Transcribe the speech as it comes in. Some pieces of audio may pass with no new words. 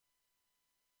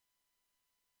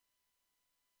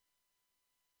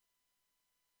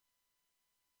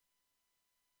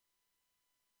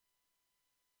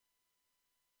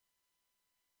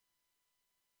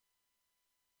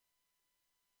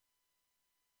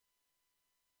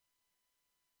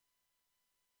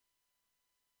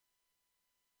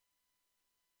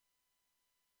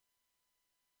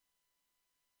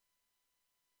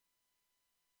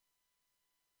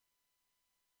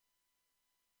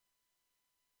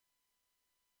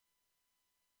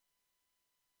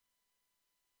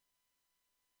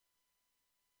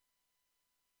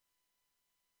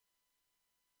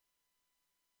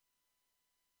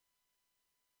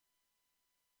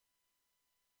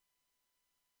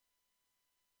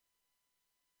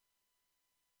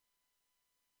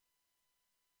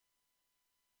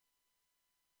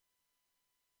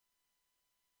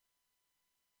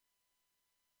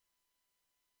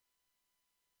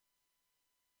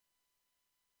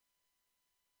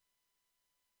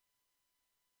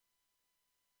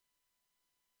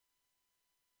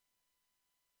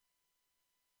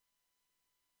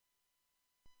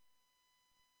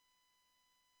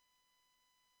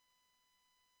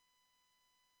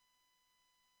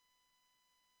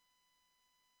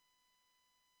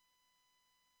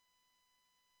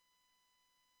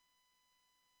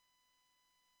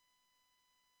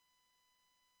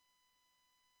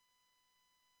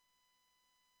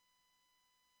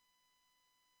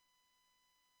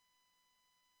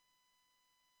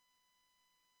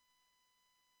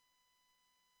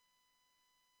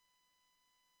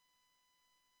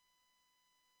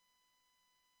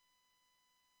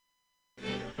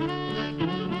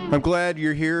I'm glad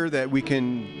you're here that we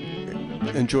can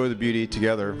enjoy the beauty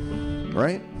together,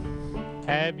 right?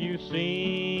 Have you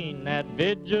seen that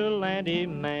vigilante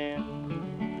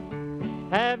man?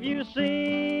 Have you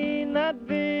seen that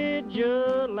vigilante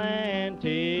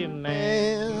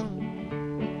man?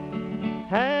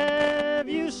 Have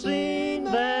you seen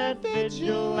that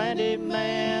vigilante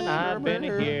man? I've been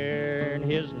hearing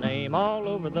his name all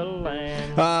over the land.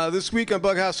 This week on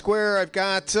Bughouse Square, I've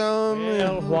got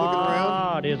well,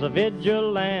 what is a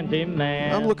vigilante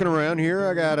man? I'm looking around here.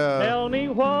 I got Tell me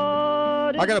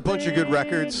what I got a bunch of good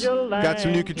records. Got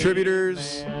some new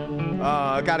contributors.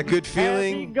 Got a good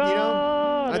feeling. You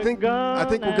know, I think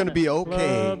we're going to be okay.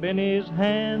 Club in his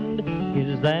hand,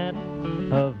 is that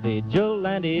a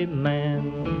vigilante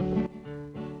man?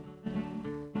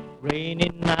 Rainy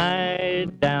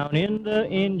night down in the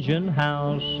engine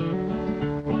house,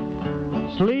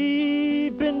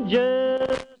 sleeping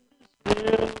just as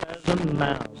still as a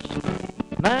mouse.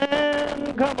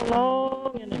 Man come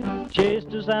along and chased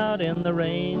us out in the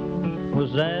rain.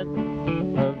 Was that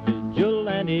a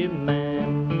vigilante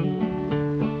man?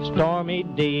 Stormy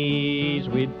days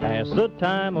we'd pass the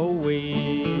time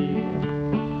away,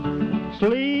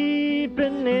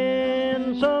 sleeping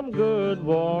in some good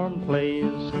warm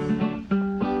place.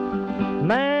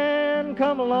 Man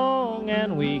come along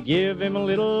and we give him a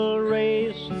little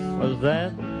race. Was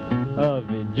that a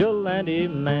vigilante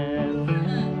man?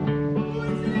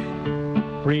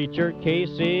 Preacher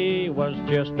Casey was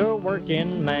just a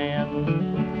working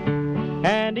man,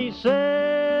 and he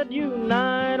said,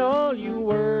 unite all you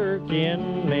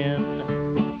working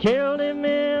men. Killed him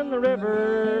in the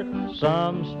river,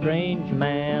 some strange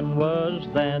man. Was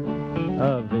that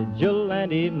a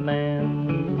vigilante man?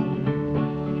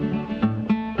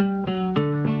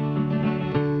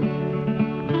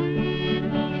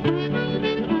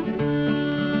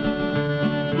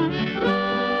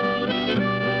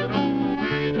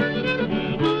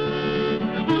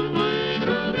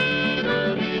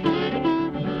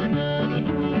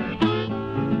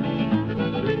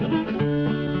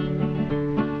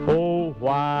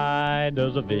 Why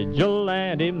does a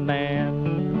vigilante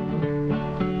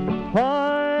man,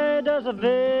 why does a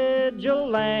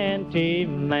vigilante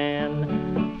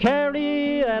man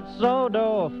carry that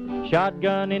sawed-off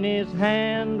shotgun in his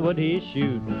hand? Would he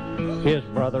shoot his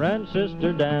brother and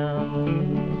sister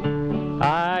down?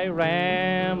 I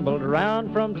rambled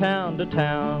around from town to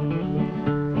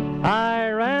town,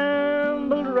 I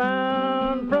rambled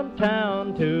around from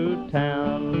town to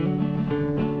town,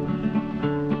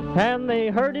 and they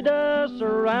herded us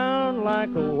around like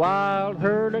a wild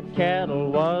herd of cattle.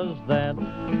 Was that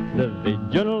the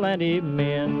vigilante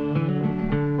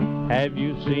men? Have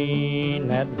you seen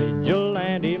that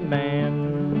vigilante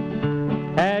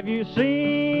man? Have you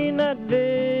seen that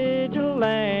vigilante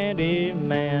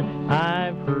man?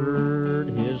 I've heard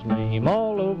his name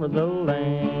all over the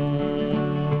land.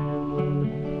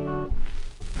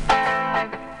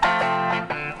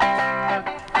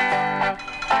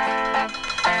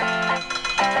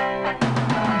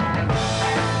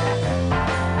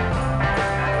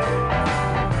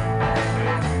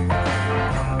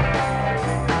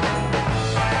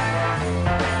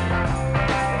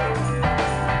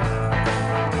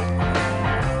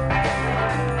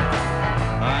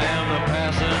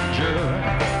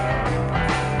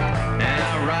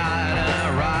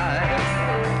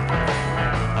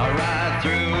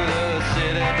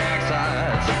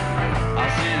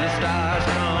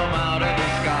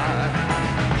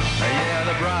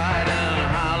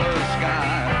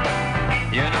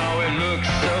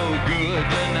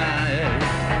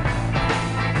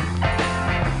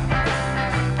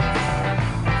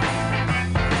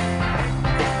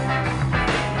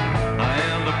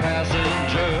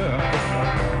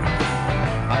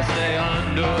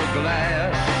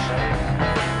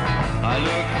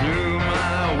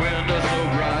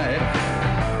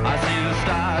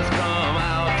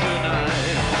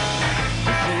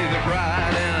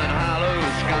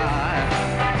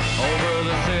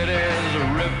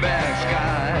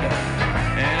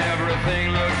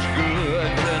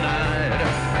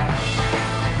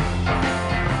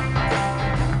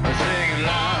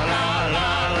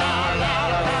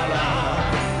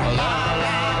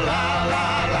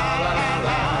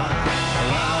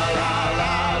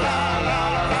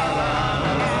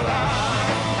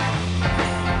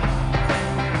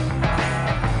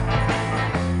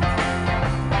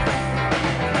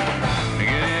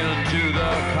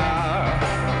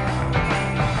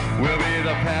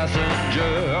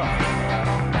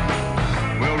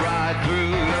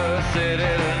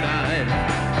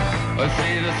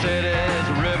 city's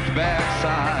ripped back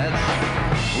sides.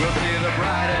 We'll see the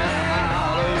bright and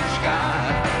hollow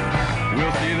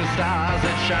stars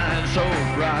that shine so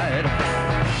bright,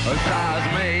 stars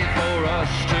made for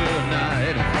us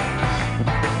tonight.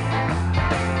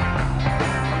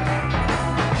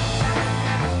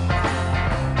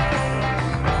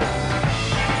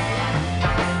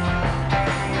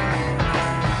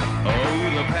 Oh,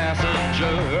 the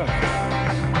passenger,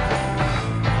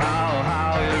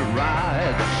 how it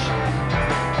rides.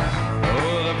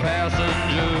 Oh, the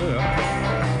passenger,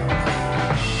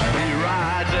 he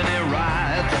rides and he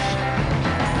rides.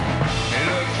 He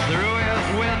looks through his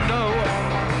window.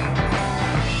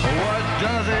 What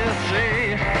does he see?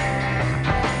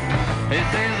 He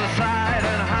sees the side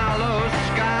and hollow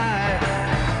sky.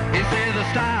 He sees the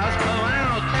stars come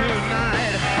out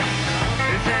tonight.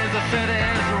 He sees the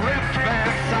city's ripped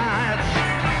back sides.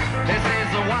 He sees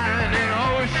the winding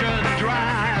ocean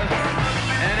drive.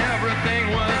 And everything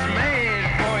was made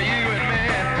for you and me.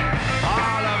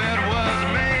 All of it was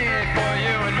made for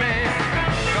you and me.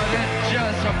 'Cause it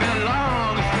just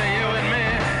belongs to you and me.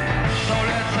 So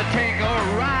let's take a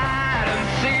ride and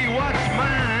see what's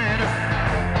mine.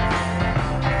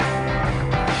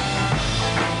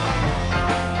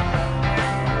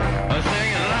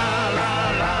 Singing la la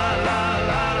la la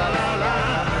la la la la,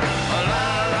 la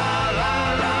la la la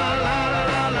la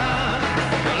la la,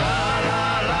 la la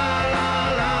la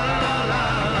la la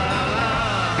la la.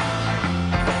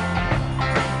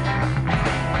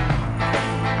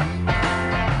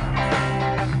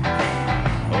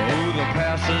 Oh, the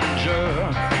passenger,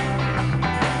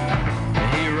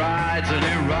 he rides and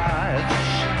he rides.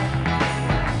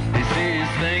 He sees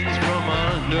things from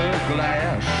under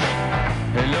glass.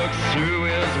 He looks through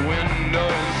his window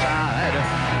inside.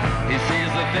 He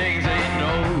sees the things he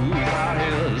knows are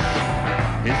his.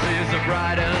 He sees the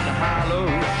bright and hollow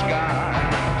sky.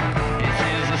 He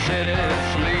sees the city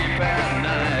sleep at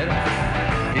night.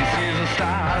 He sees the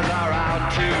stars are out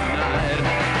tonight.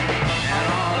 And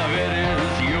all of it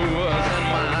is yours and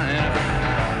mine.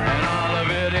 And all of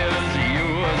it is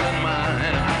yours and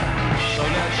mine. So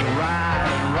let's ride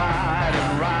and ride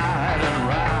and ride and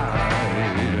ride.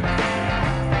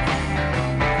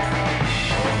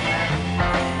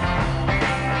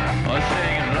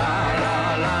 Singing la la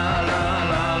la la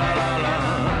la la la la,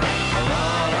 la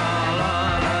la la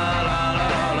la la la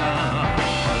la,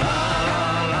 la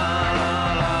la la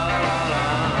la la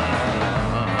la.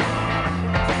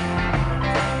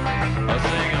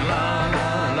 Singing la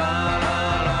la la la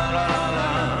la la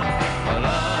la, la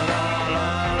la la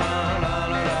la la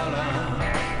la la.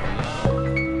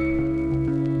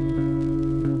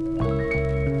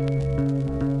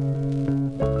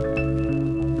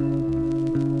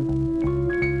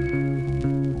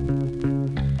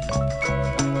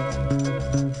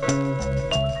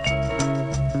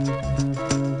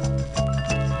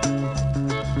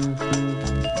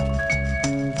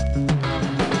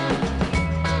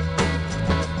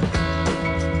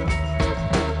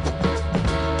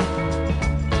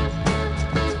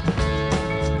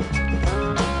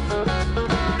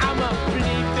 I'm a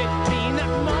flippy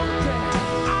peanut monkey.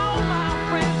 All my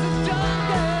friends are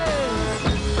junkies.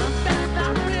 That's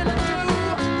not really true.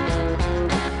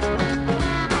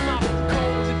 I'm a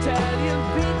cold Italian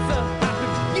pizza. I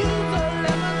could use a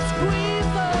lemon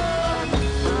squeezer.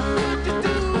 What to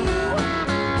do?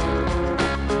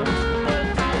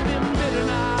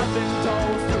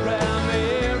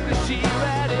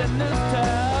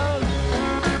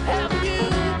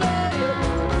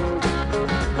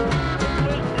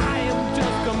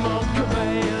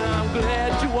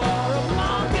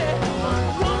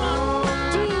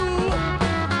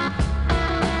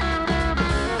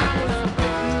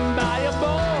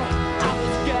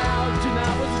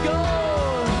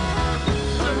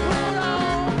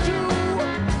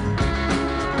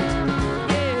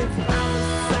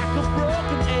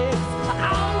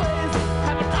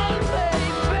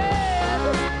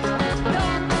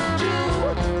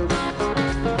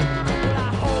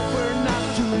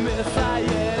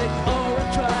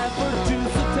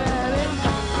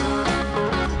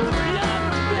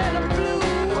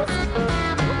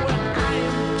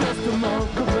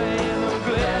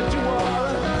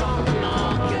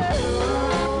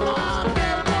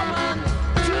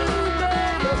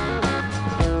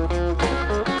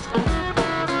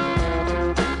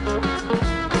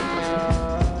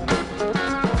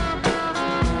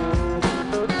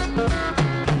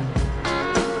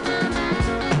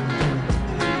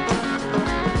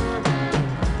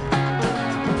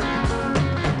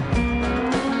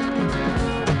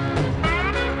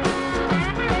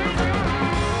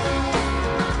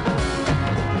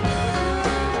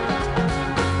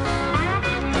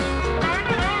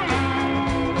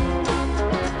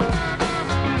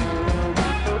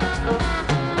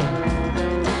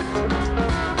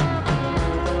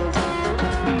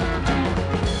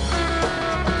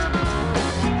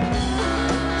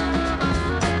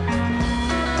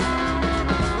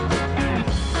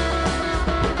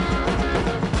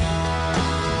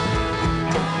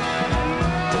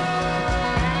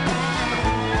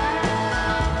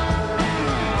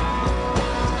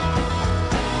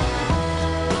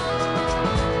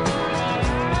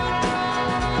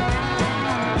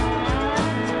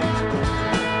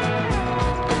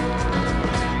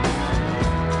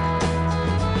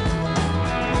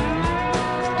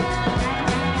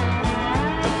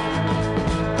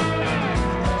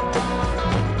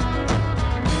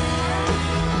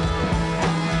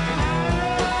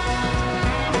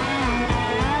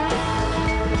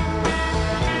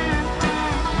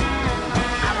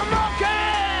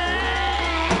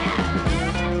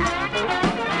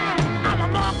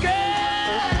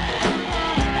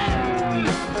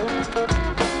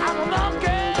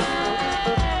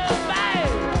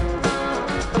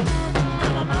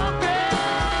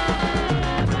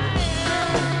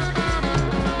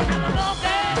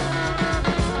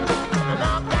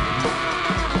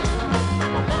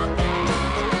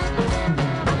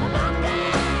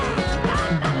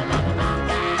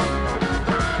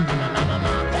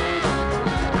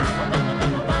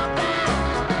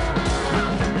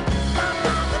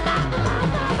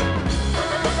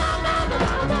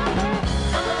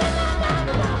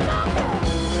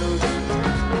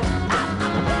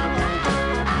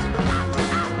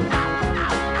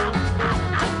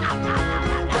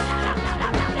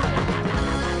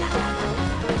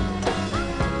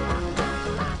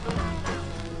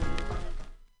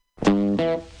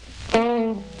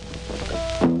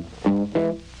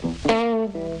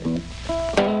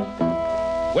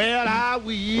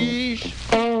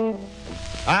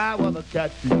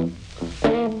 catfish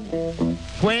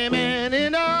swimming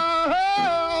in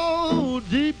a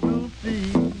deep blue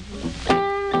sea.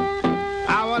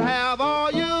 I would have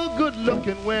all you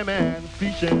good-looking women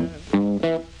fishing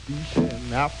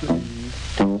after me,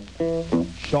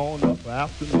 showing up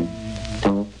after me,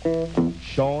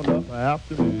 showing up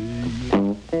after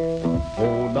me.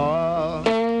 Oh Lord,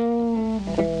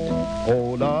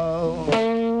 oh Lord,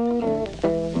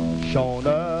 showing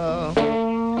up.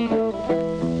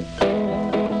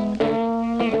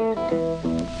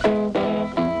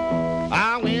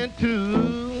 I went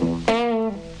to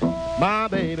my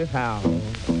baby's house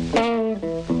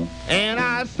and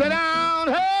I sat down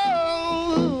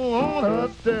on her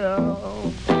step.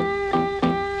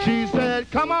 She said,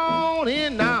 come on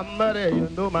in now, buddy, you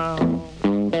know my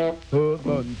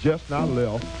husband just not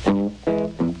left.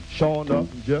 Showing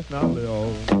up and just not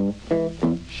left.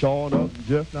 Showing up and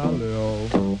just not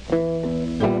left.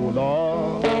 Oh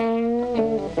Lord,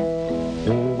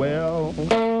 oh well,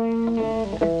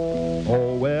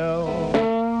 oh well.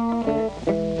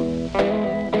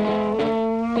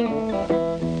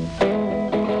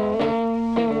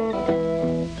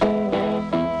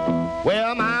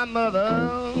 Well, my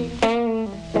mother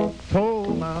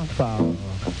told my father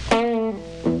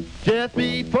just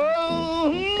before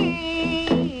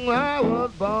I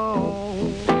was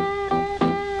born,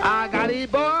 I got a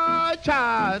boy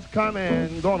child coming,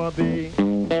 he's gonna be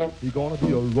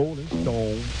a rolling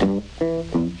stone.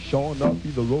 Sure enough,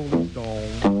 he's a rolling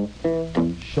stone.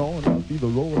 Sure enough, he's a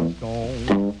rolling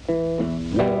stone.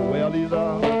 Oh well, he's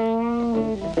a,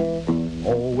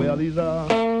 oh well, he's a,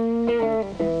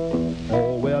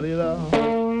 oh well, he's a.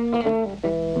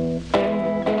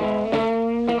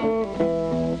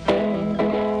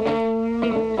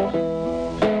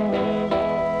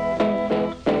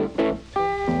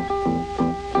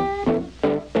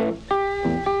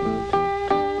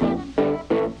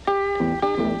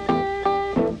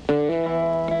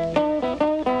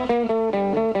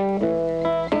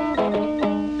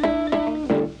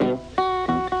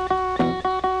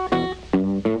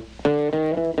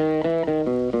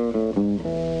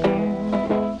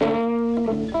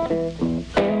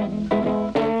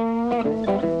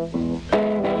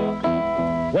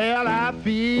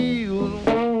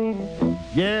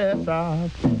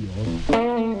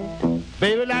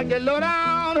 Baby, like that low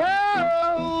down,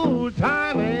 oh,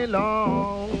 time ain't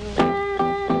long.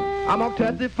 I'm gonna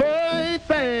catch the first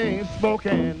thing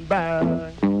smoking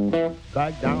back.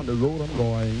 Back down the road I'm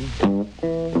going.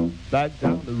 Back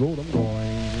down the road I'm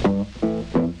going.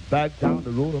 Back down the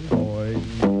road I'm going.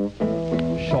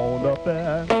 Showing up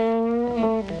there.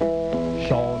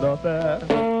 Showing up there.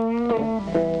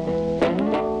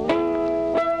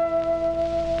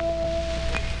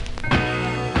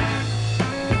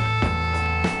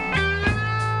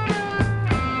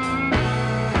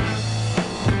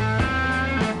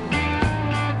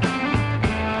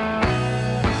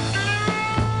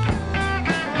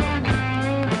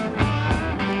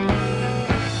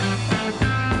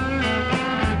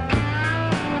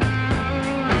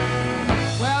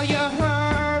 Well, you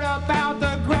heard about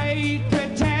the great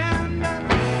pretender.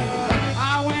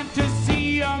 I went to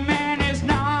see a man is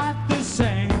not the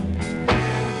same.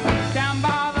 Down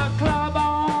by the club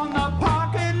on the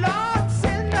parking lot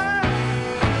cinder,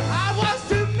 I was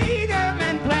to meet him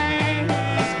and play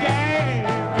his game.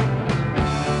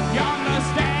 Yonder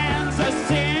stands a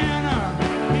sinner,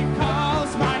 he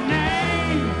calls my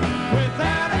name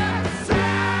without a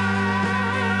sound.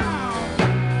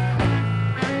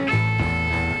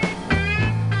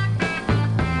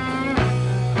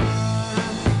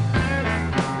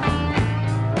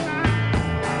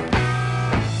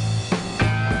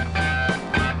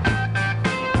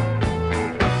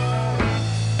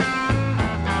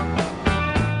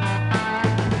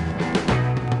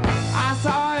 I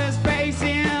saw his face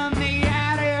in the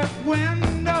attic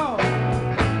window,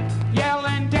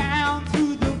 yelling down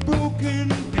through the broken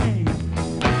pane.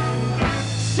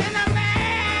 Sinner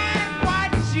man,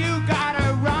 what you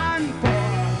gotta run for?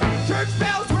 Church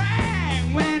bells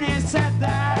rang when he said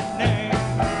that name.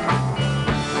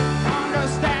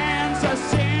 Understands a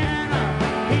sinner,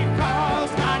 he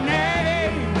calls my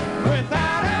name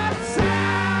without a sound.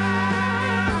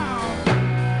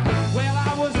 Well,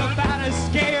 I was about as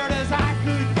scared as I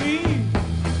could be.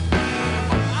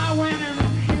 I went and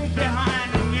hid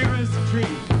behind the nearest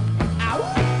tree. Ow!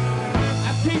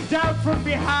 I peeked out from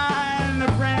behind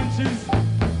the branches.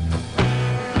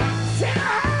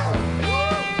 Sinner!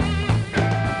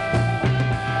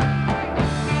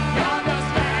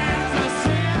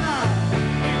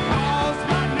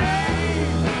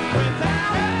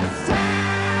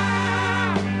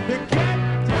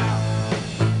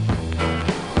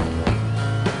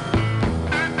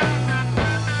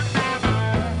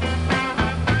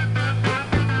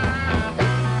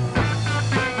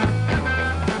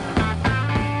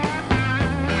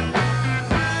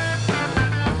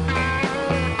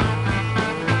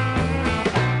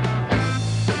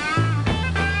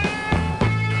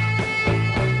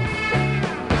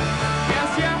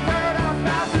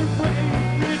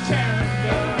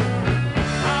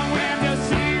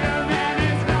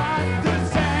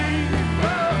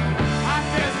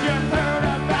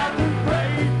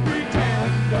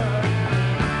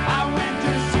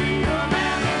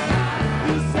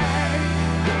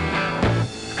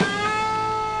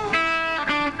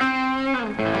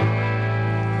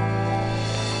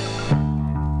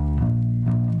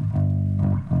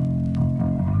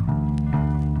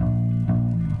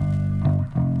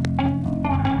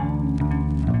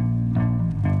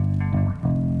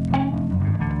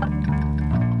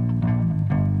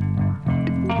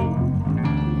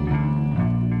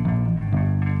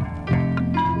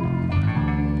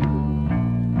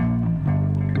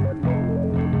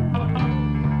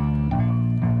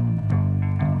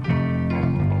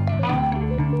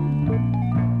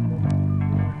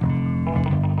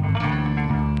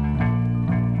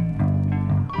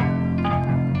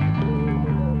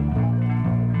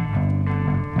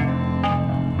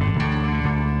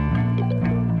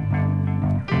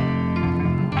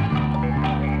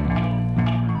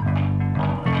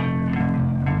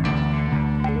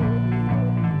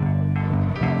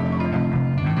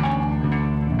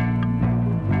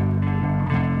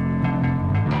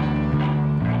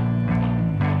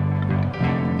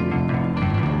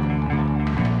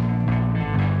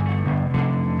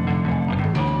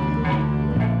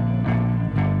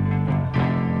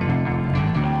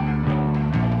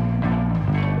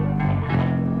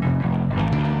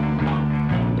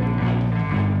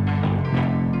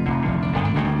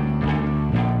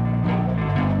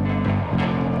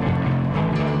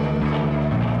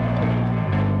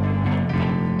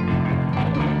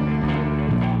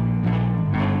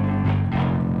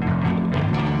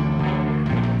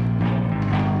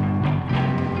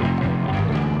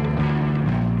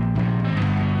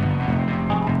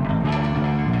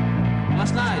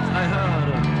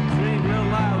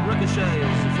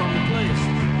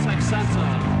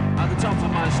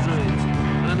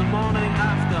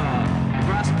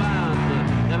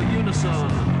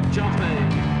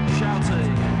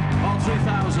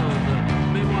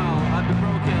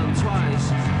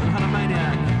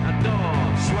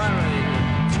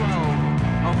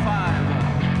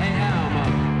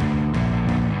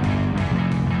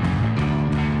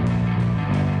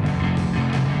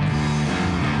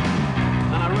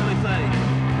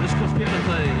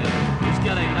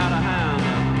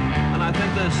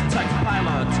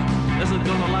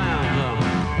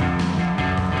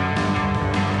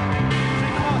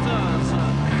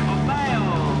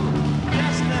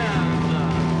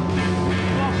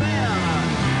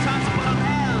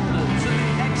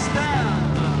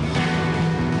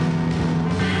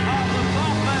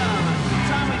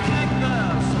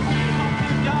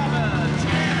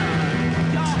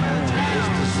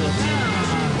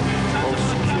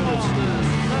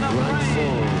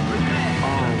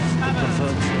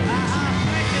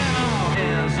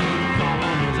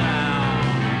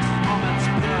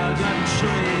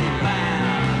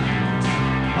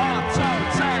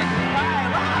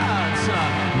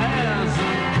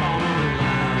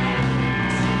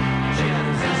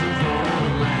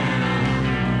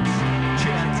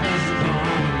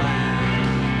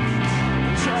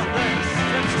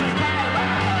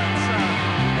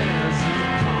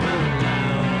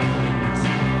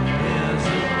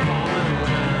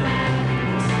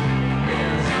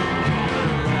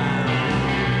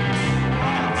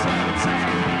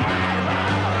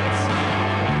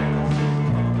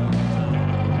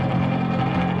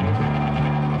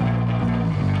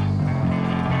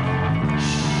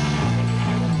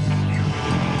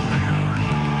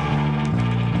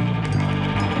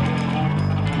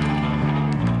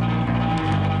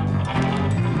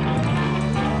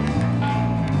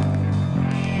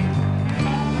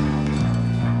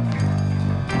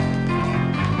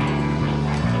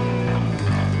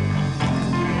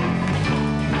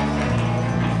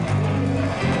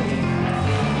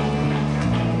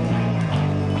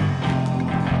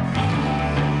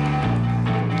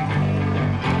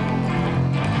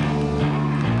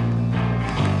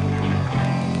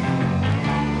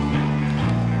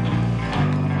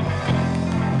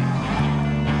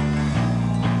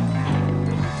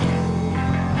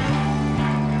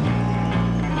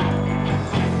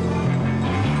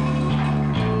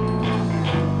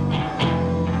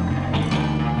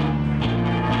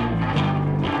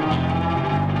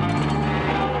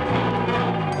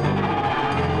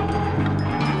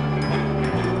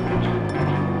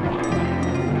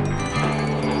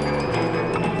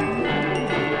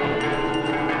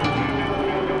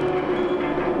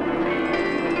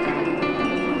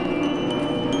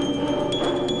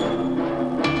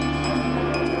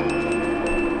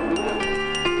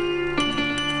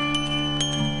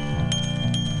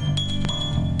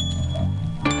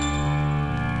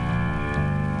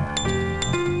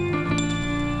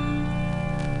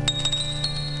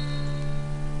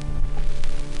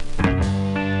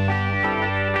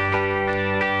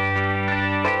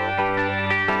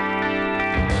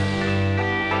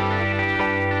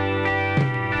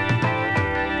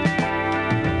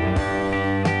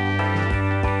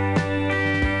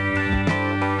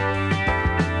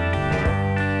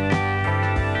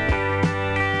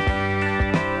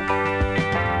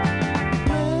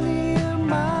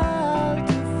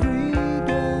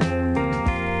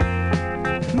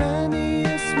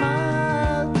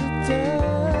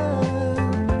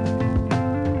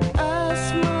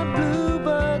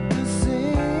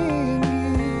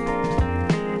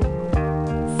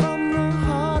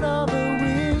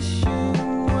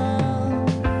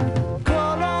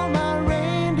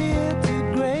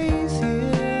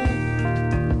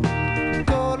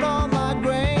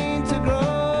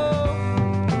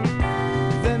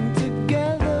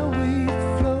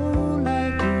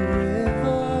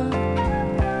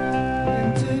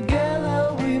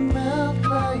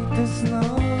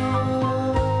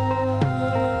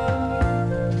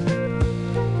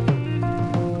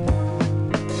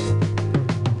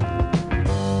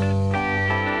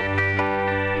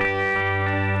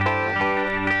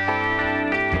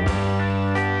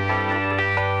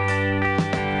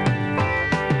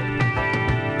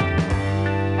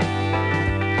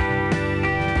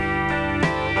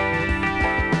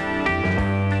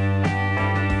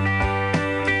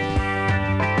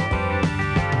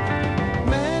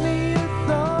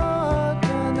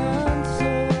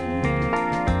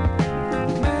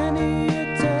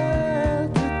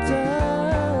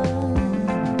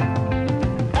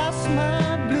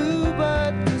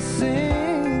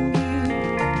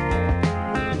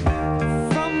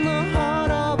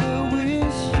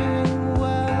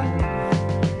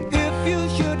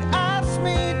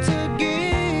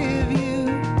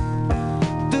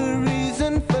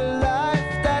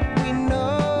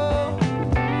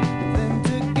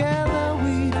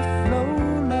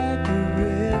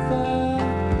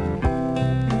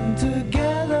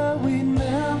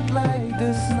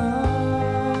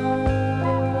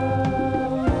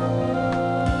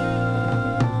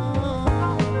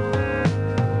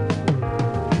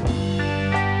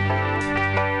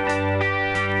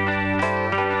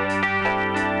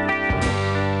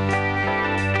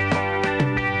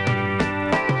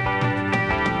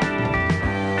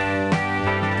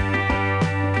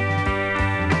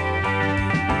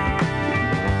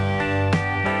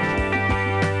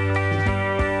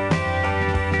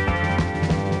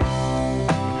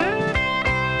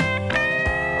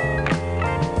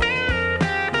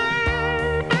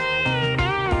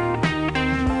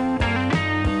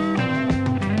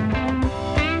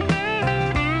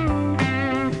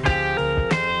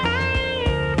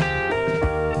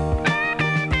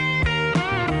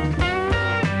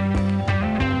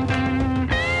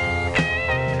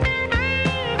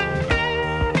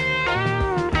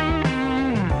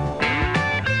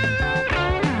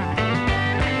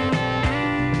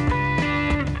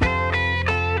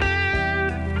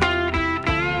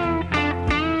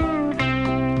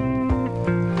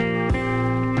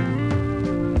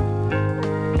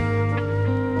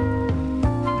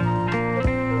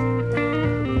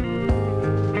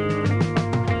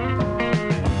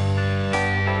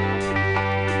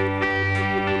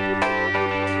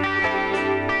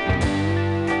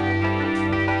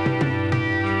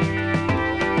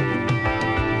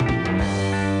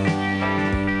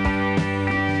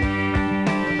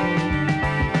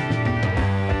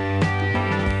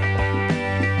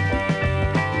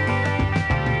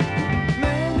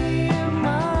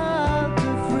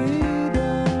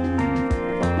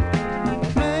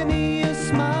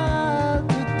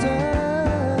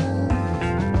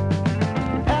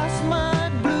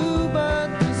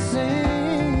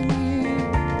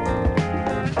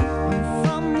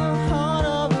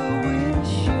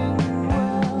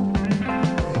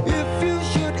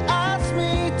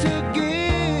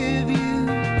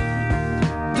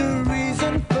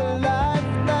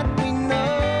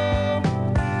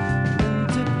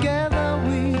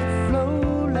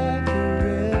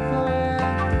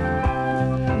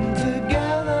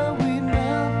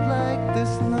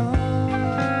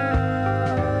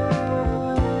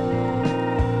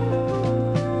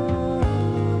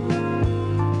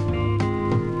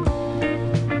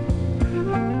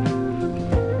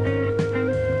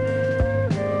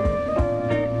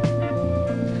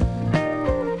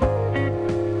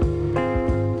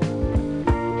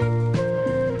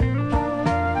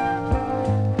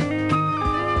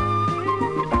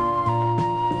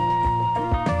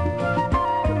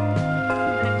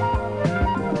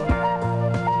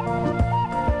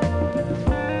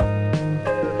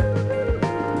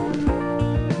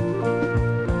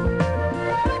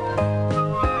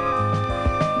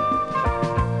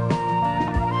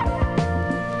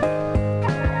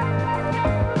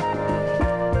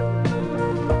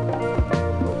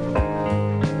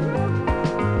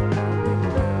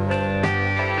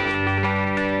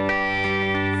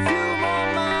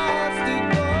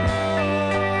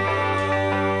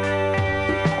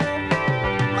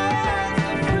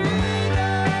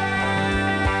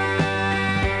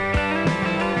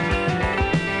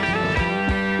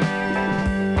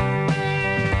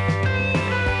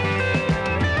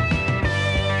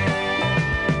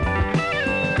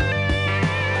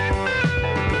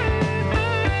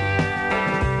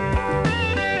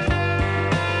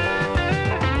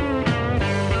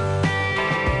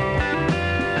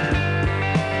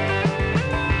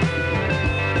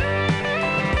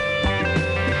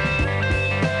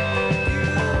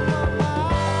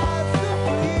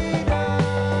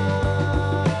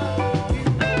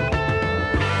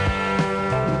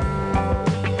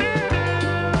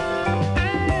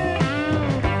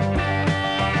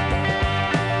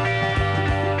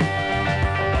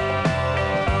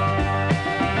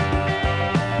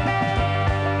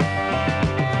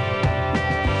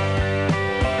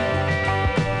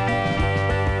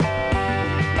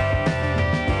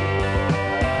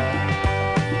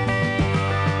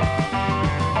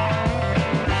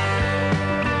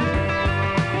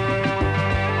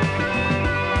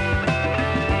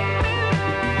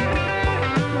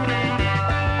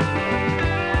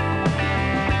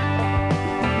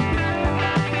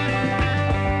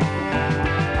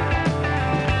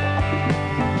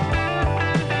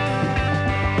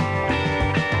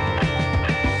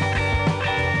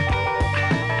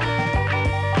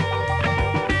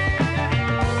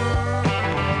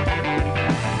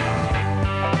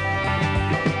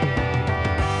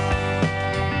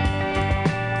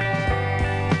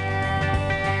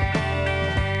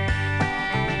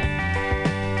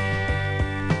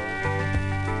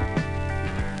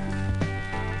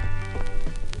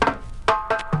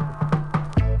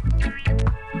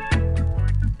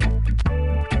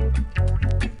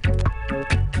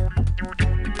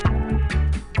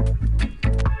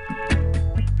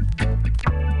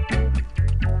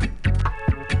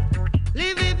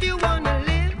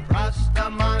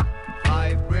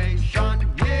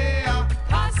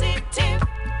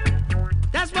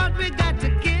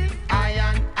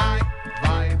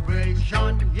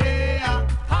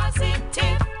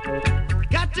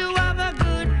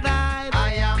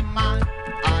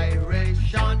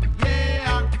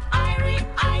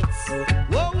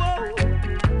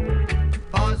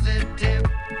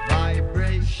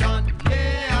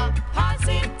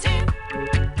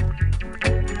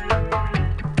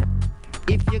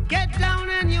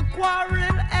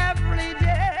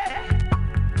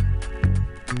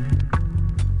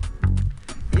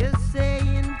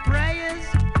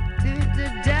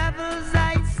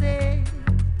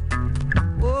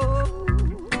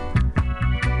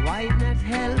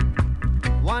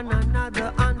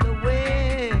 mother on the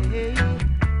way.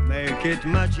 Make it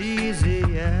much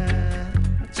easier.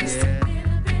 Just a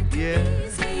little bit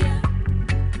easier.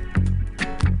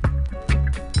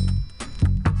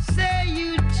 Say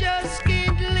you just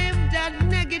can't live that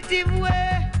negative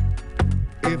way.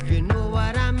 If you know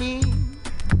what I mean.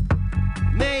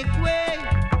 Make way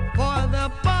for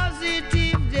the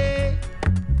positive day.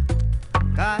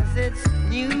 'Cause it's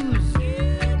news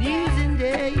and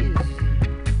days.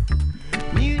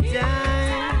 New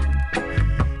time.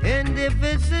 And if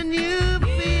it's a new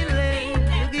feeling,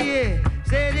 look here,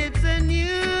 said it's a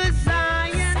new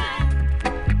science.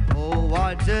 Oh,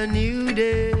 what a new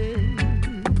day.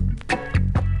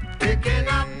 Picking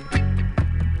up.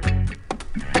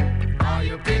 Are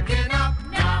you picking up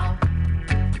now?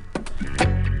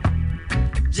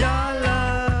 Your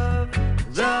love,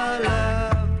 the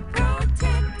love.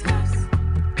 Protect us.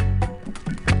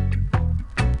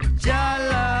 Your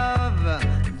love,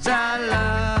 the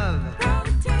love.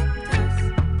 Protect us.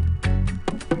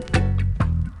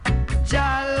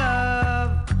 Your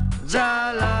love, the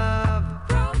love.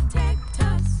 Protect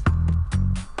us.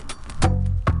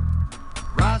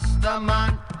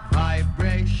 Rastaman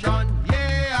vibration,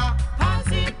 yeah.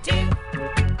 Positive.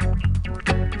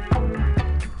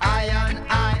 Iron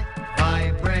eye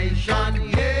vibration,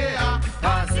 yeah.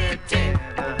 Positive.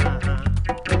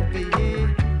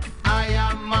 I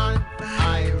am on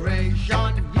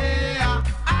iration, yeah.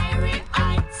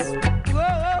 Irites.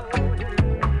 Whoa.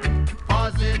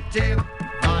 Positive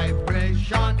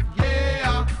vibration,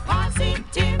 yeah.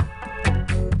 Positive.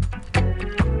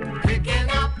 Picking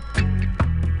up.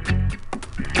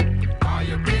 Are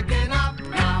you picking up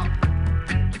now?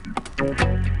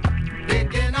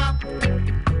 Picking up.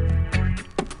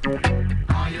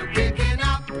 Are you picking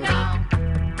up now?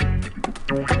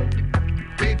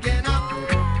 Picking up.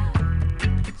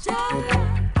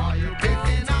 Are you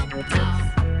picking up now?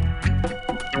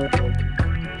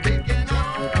 Picking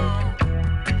up.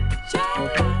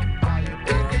 Are you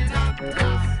picking up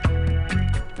now?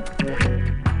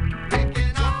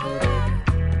 Picking up.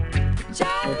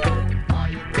 Are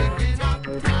you picking up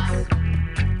now?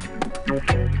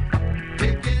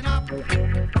 Picking up.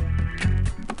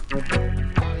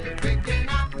 Are you picking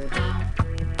up now?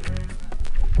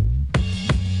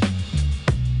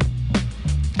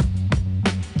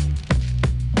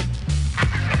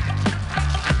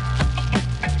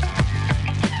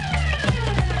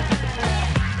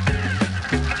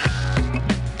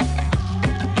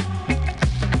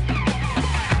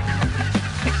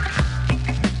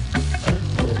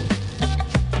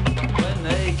 When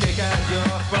they kick at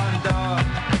your front door,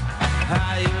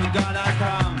 how you gonna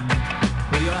come?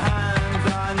 With your hands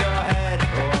on your head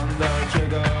or on the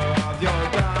trigger of your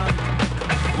gun?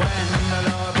 When the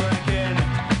law break in,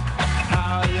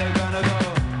 how you gonna go?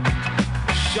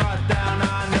 Shot down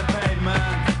on the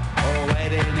pavement or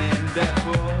waiting in death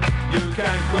row? You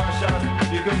can crush us,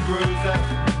 you can bruise us,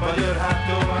 but you'd have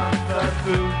to answer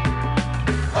to.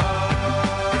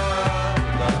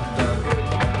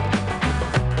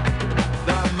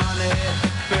 The money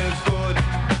feels good,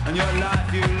 and your life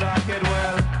you like it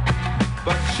well.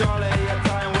 But surely your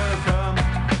time will come,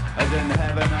 as in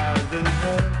heaven as in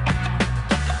hell.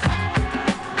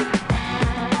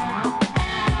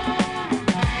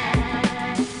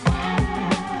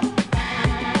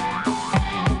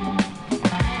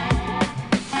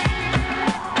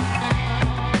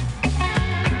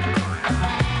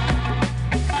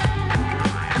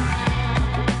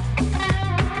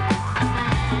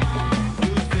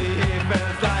 You see, he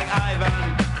feels like Ivan,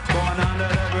 born under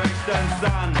the Brixton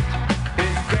sun.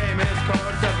 His game is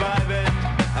called surviving.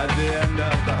 At the end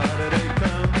of the holiday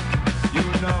comes, you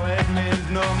know it means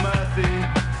no mercy.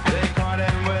 They caught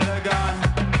him with a gun.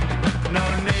 No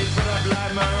need for the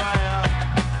Black Mariah.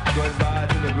 Goodbye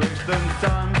to the Brixton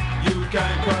sun. You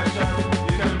can crush us,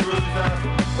 you can bruise us,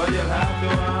 but you'll have to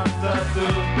answer to.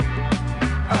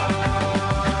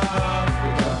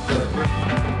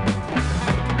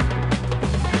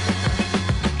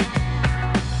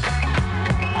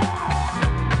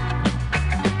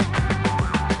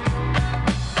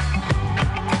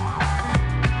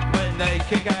 When they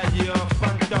kick at your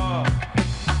front door,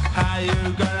 how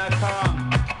you gonna come?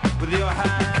 With your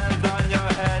hands on your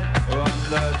head or on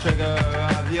the trigger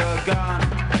of your gun?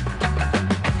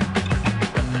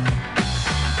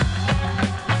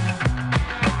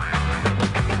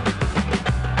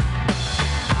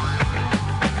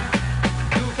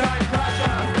 You can crush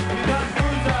us, you can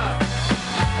bruise us,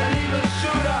 and even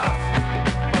shoot us,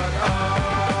 but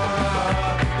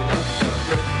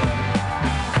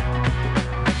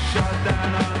shot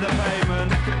down on the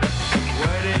pavement,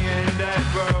 waiting in death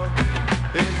row.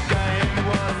 His game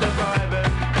was survival.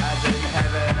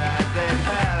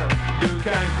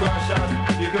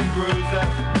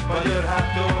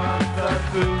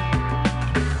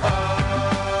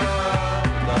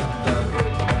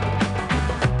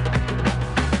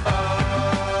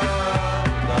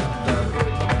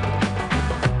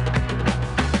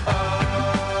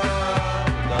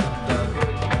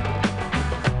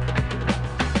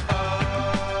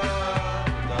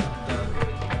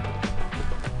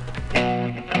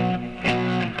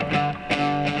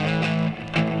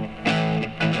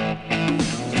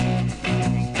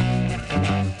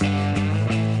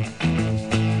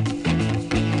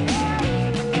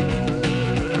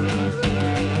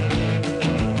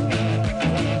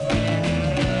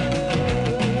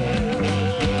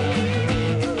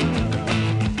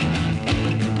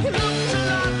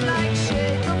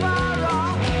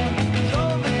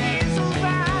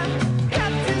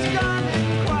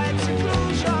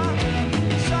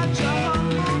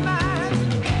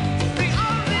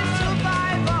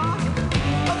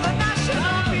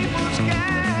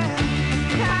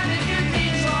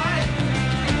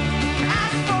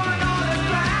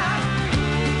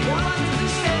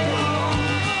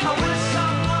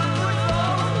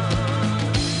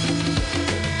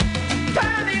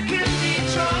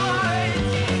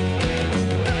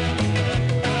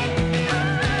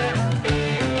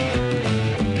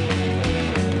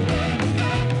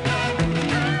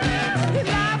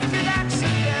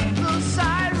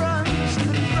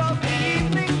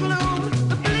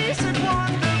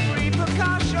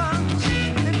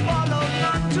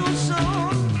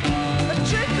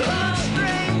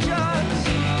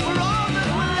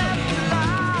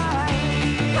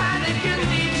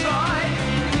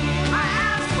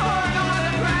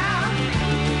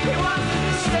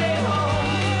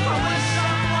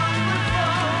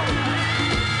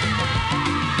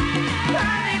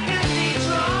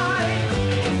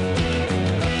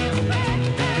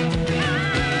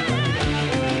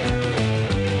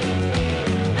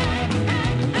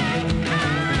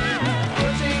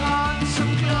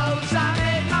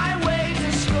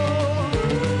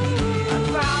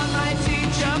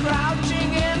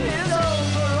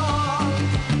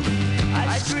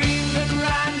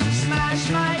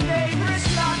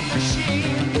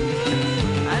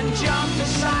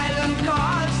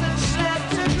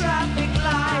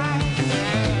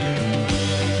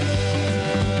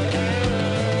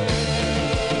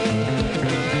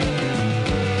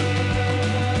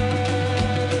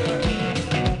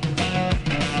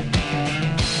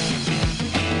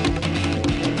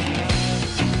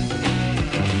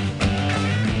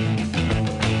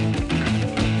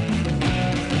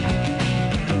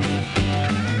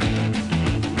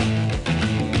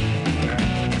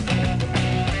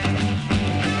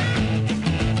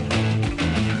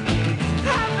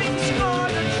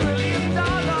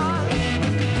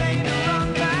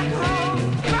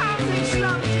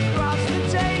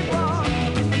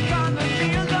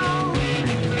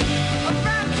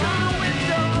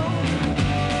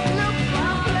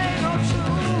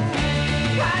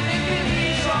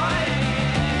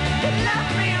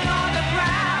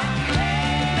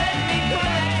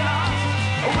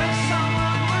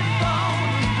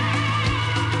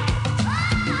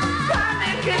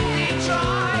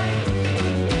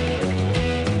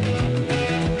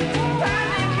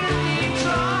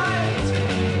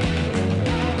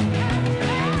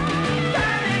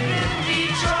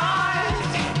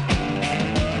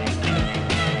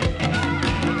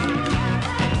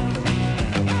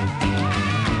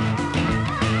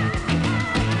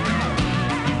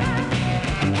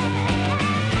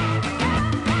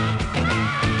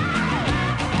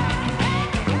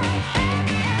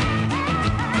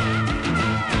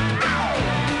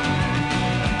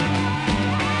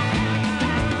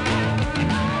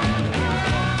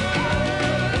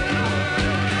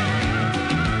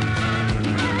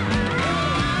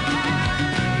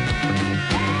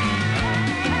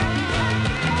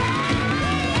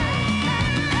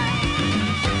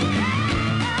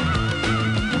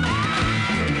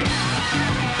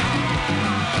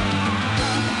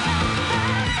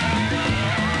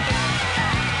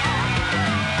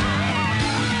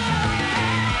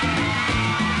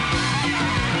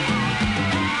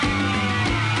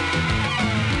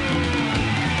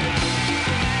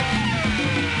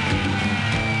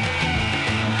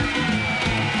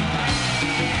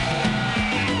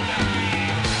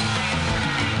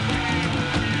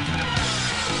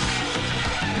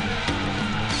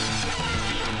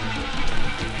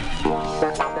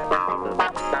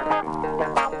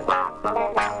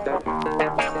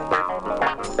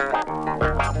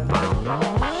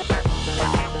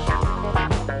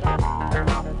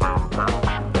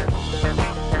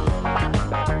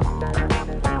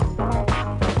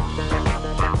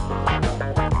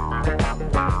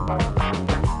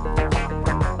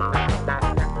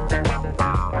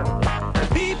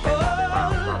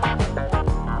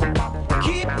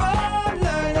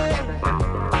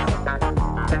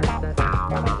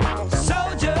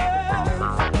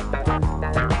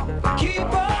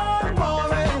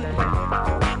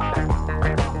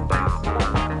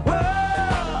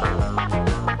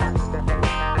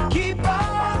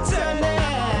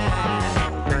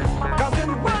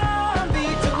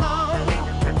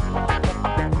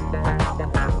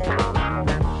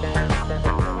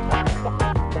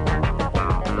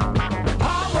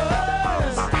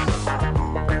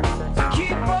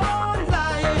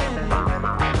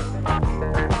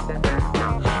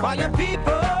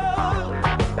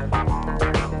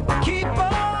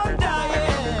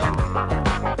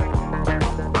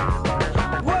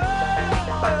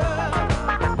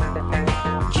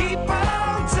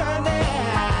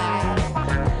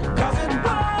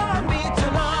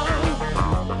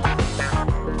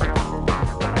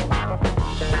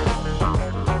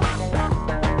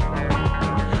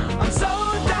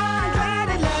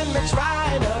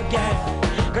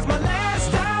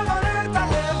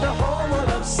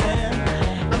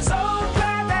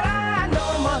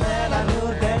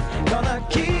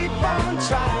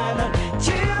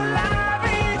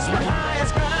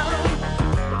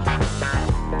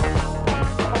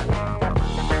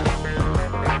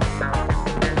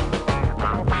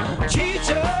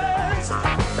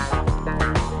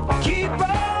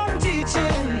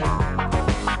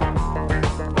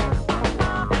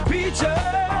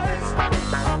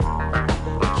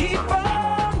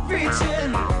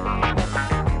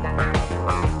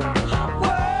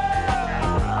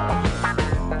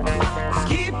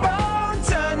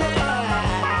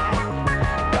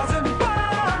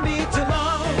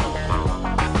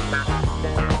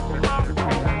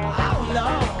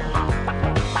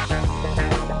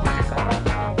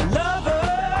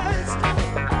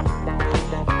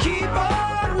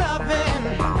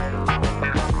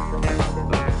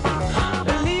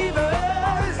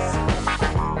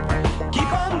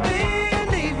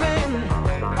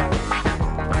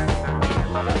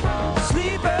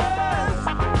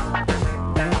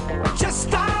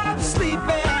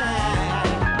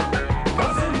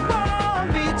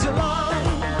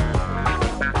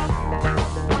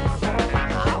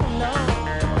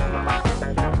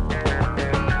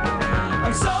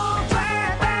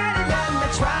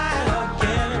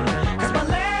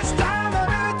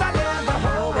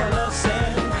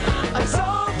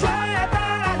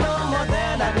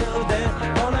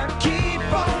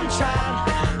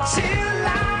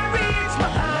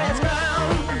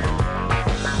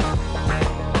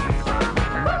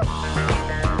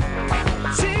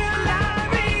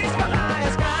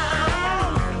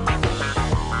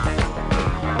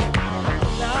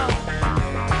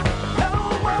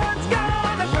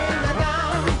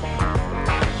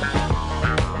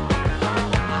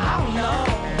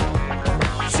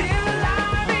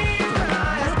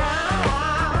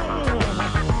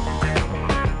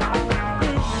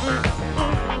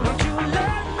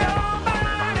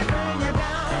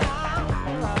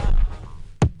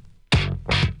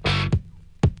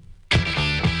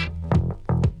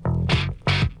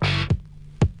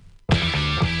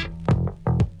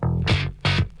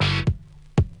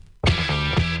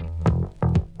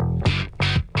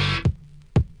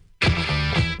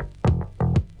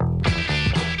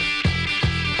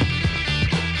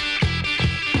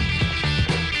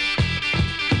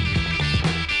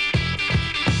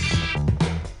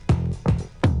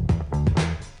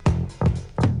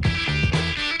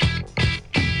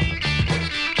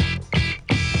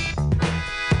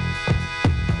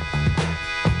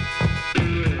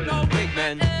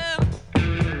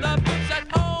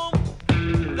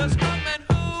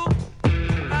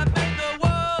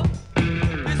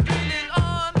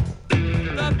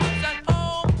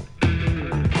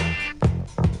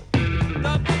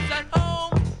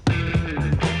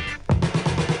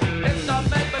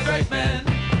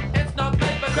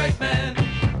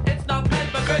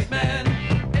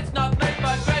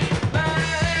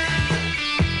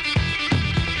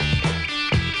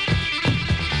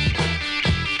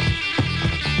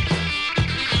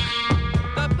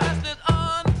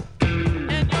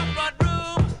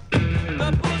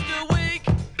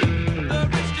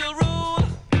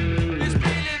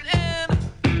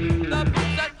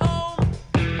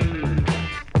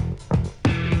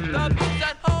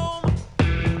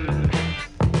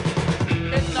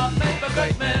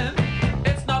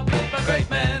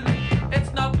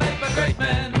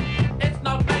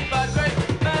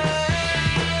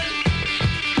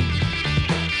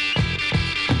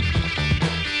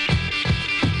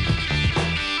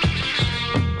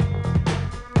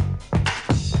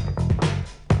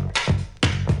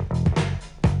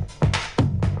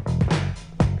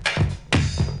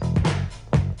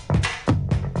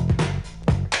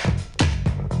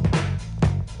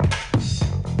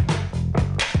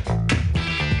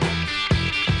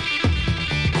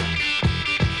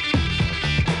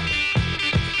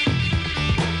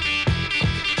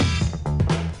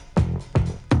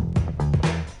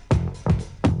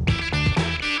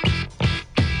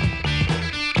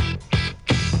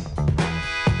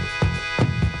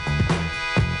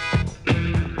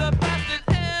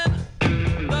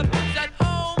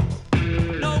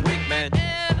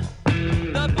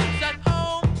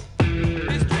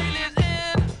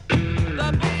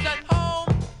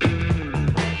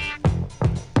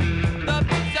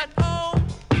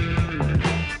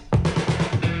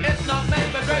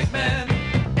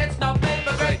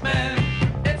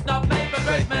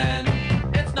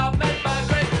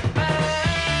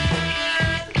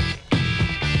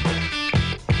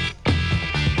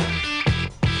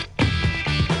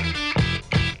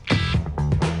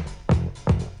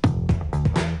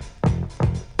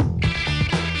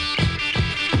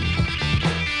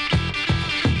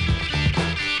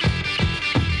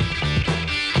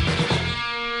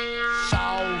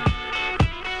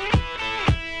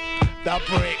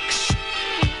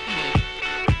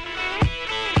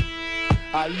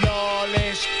 A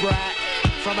lawless brat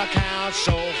from a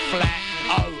council flat.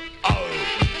 Oh, oh.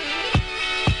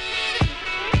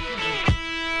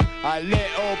 A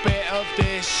little bit of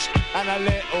this and a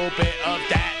little bit of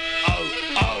that. Oh,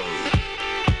 oh.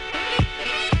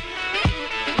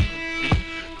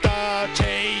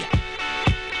 Dirty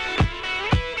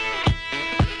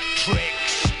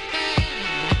tricks.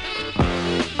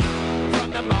 From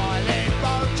the Miling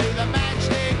Road to the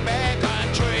Matchstick Bear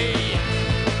Country.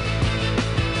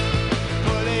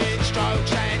 Pulling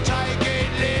strokes and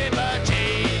taking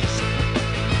liberties.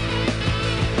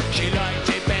 She liked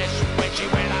it best when she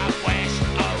went up west.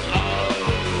 Oh, oh.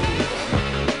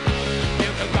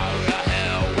 You can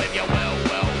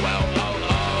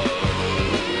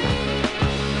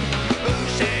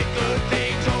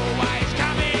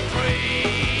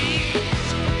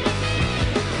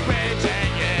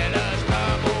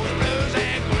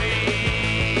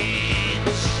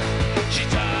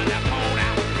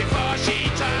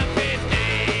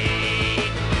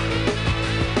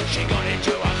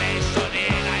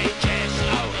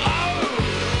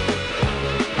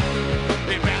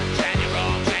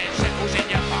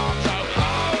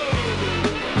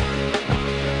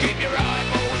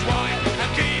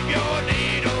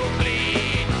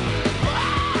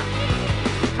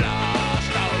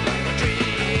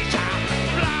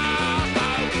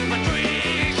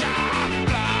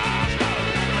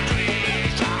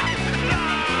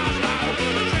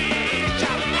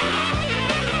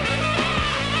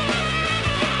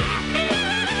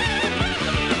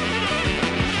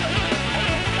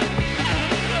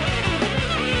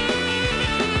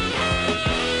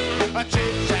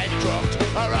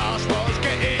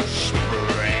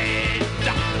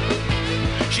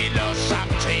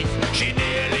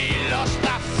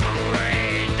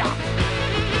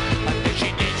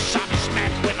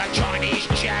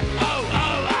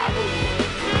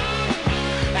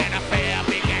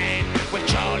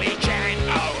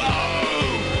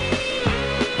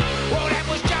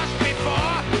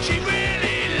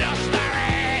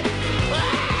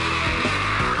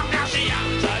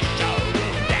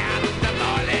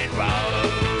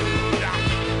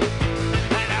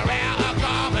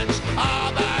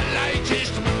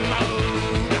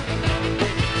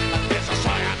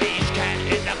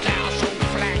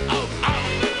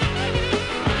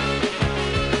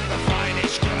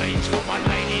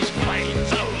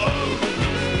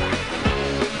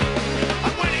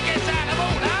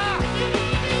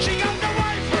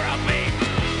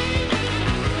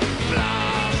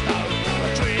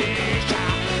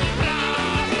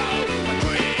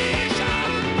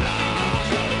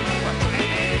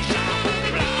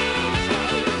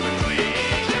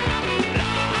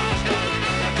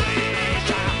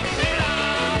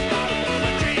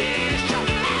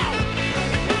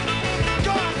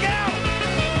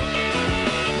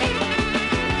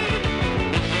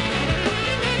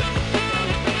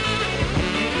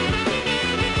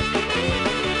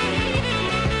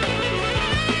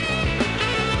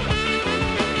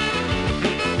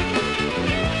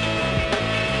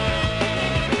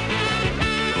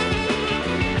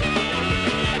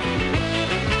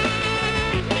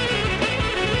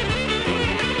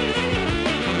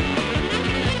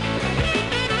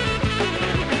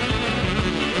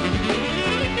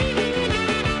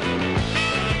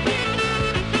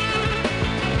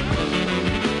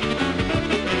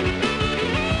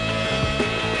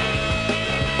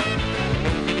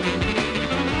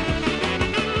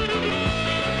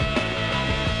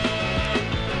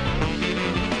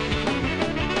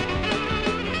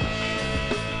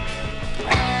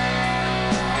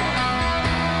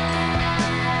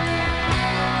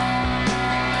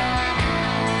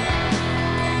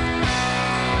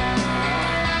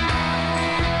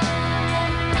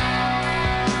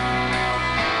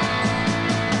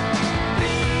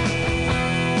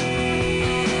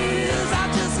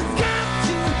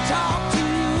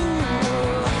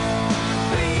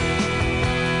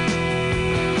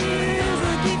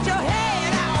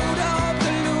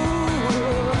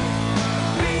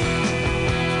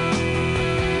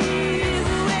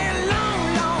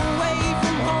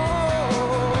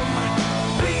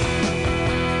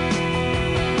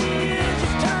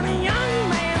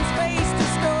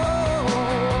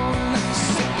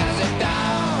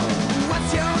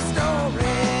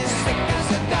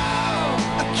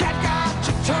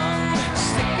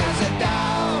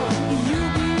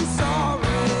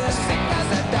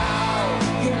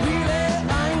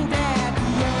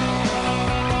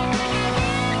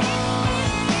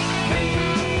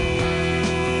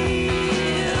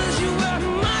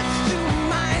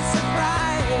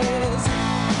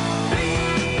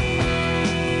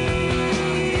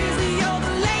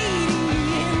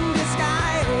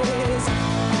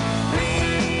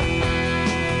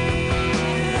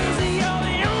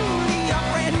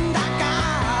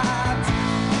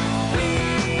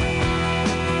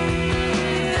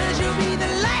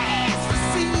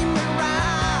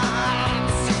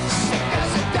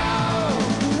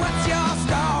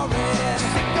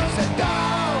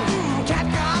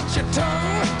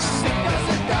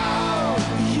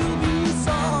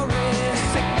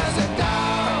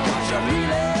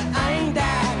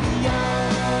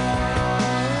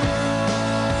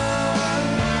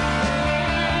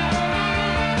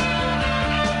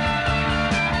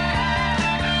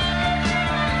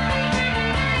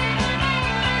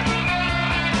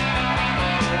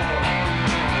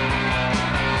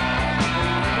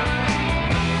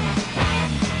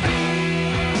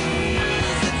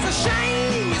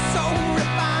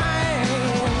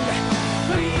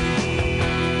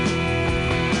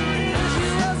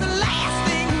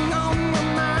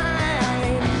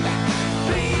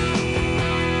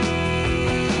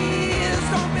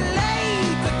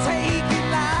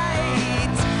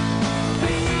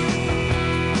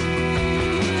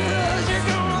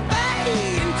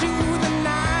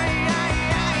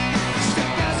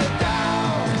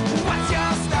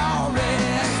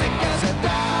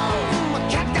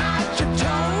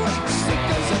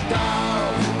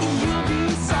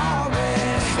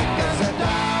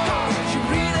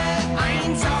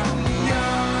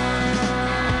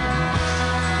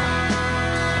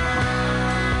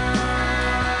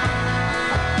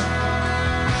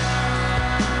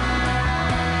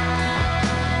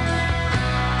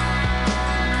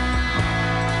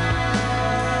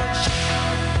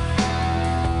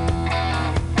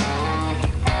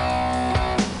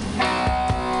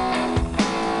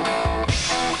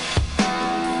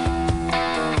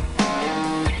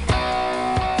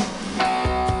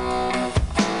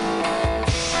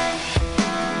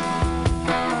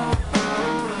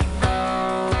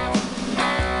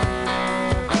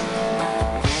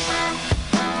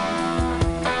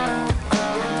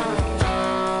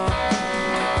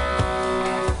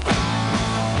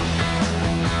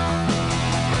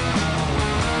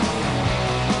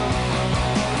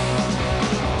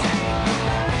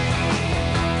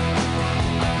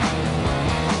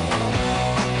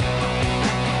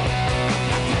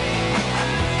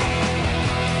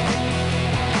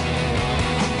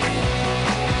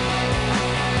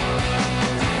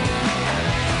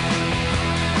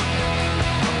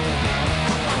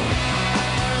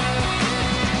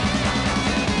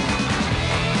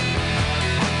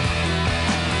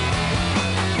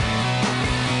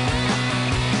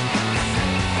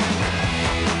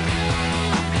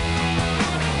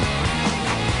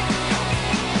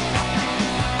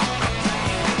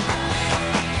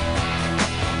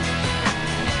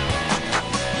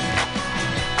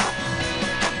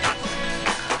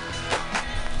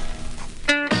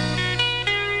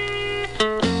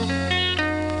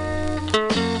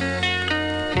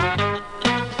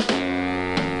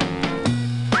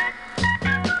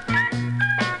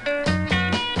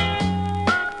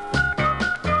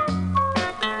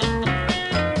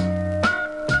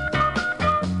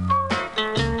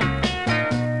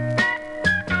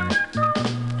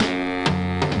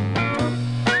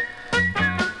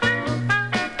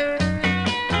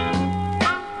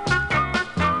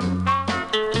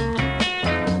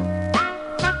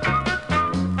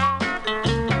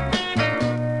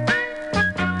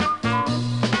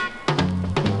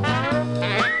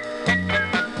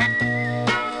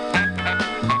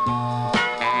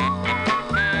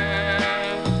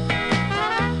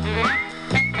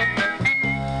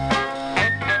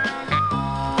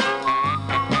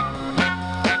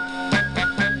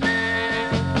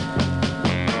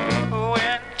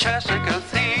Winchester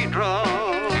Cathedral,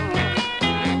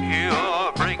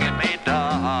 you're bringing me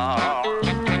down.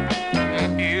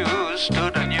 You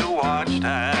stood and you watched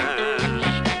as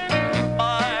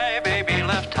my baby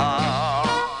left town.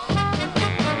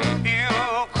 You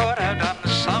could have done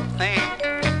something,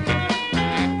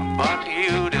 but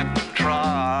you didn't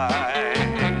try.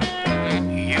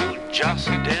 You just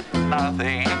did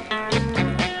nothing.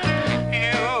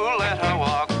 You let her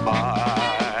walk by.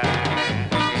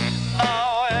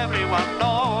 Now everyone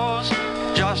knows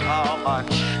just how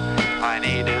much I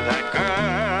needed that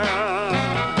girl.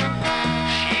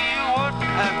 She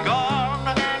wouldn't have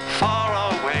gone far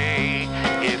away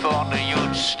if only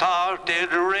you'd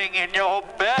started ringing your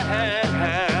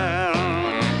bell.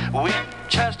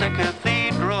 Winchester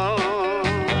Cathedral,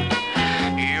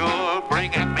 you're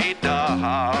bringing me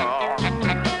down.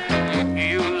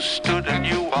 You stood and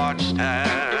you watched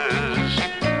as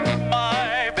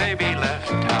my baby left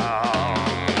town.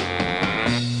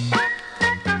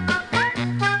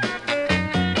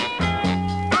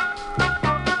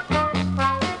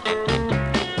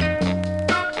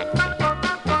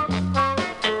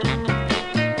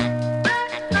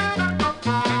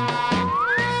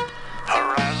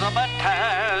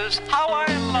 Razzmatazz, how I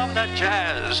love that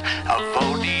jazz. A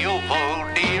vo-deo,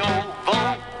 vo-deo,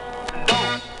 vo-do.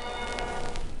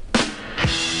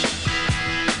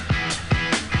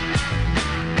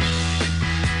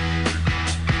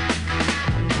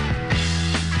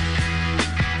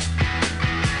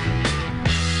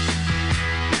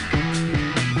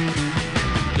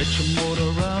 Get your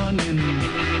motor running.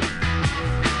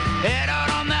 Head out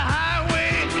on the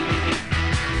highway,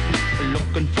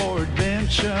 looking for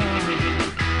adventure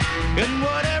and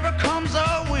whatever comes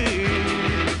our way.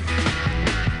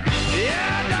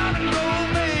 Yeah, darling, go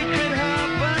make it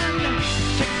happen.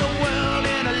 Take the world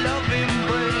in a love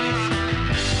embrace.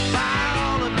 Fire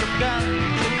all of your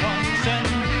guns at once and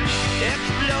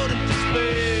explode into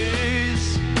space.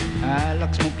 I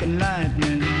like smoking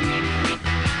lightning,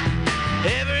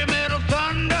 heavy metal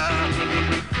thunder,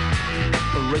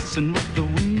 racing with the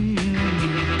wind,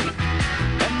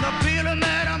 and the feeling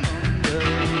that I'm under.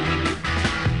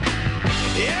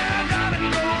 Yeah, gotta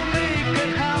go make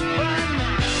it happen.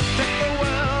 Take the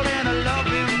world in a love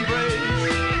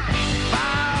embrace.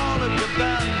 Fire all of your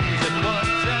guns at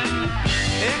once and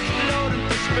explode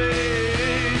into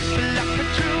space. Like a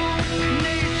true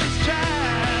nature's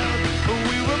child,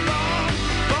 we were born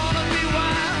to be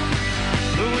wild.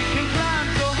 We can climb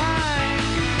so high.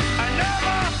 I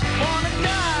never wanna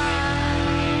die.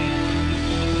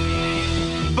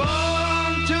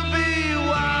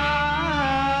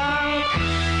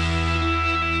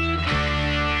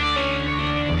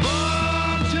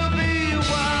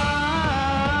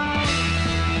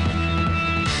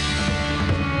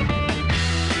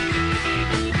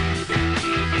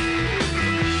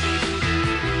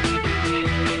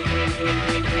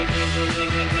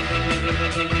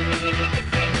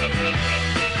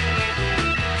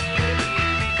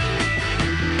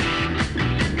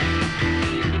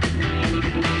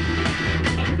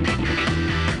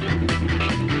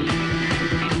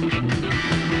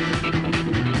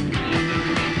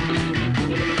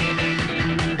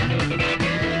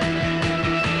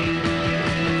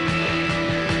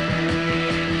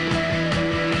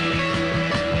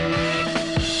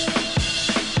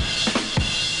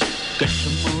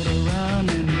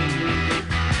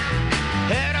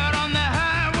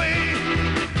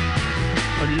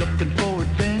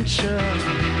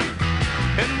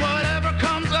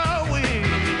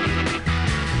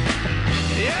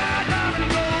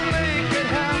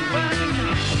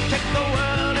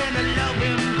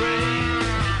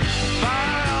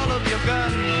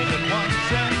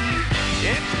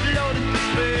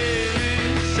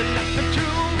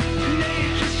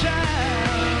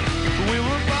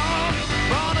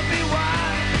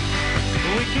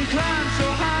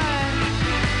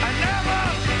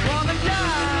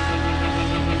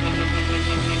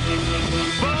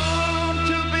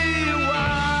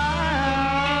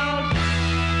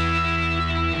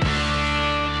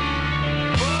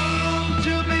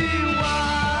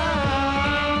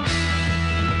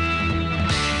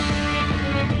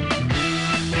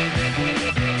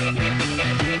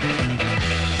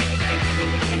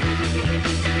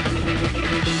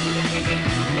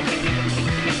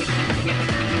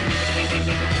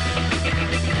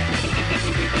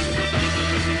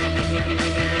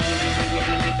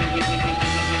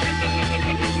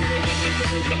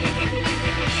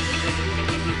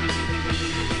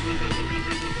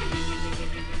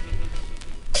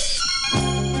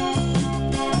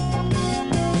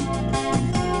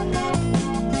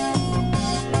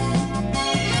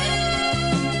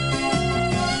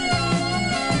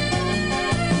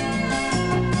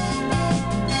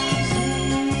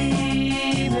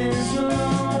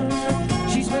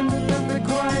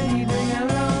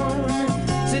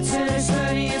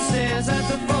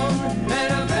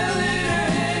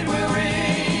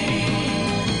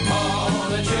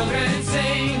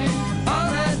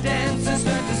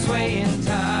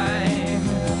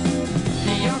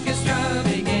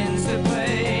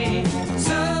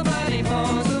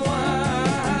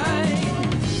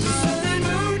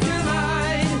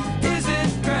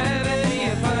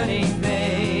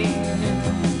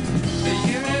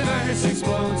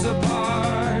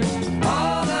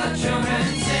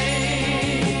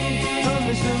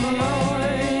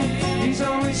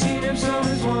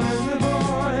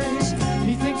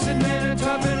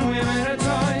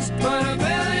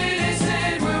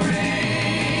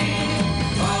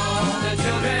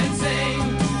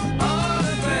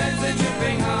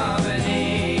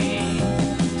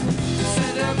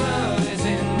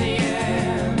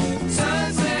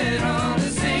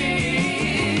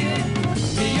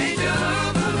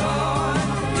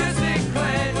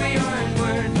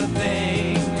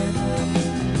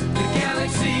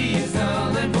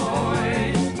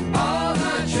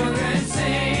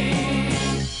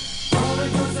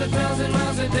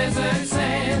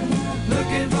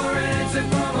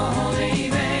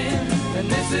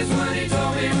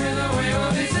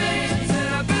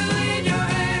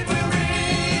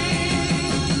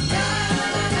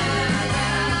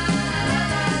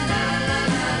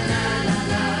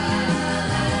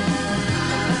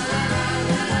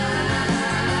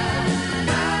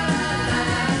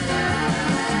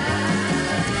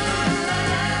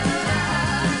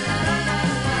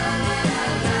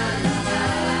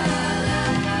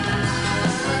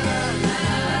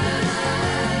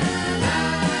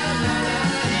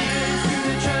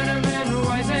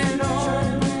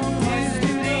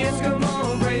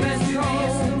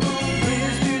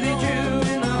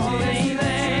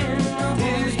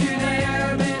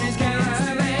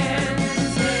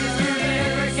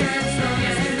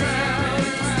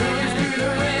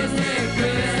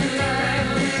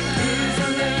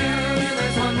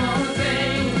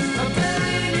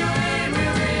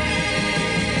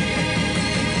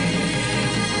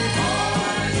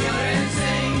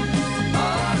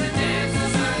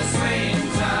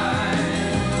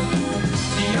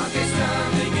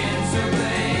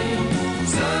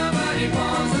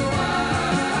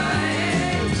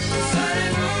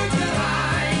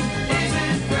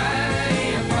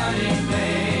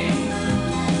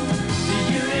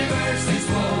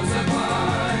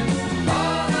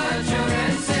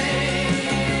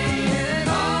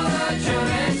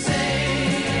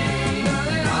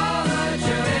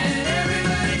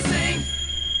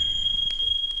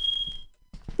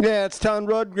 Yeah, it's Tom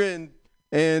Rudgren,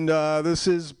 and this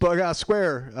is Bughouse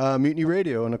Square, Mutiny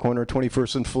Radio on the corner of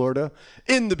 21st and Florida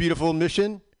in the beautiful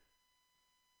Mission,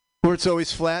 where it's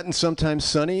always flat and sometimes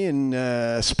sunny,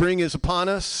 and spring is upon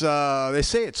us. They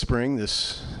say it's spring,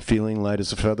 this feeling light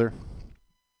as a feather.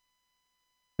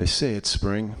 They say it's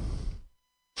spring.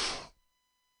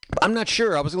 I'm not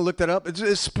sure. I was going to look that up.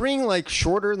 Is spring like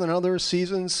shorter than other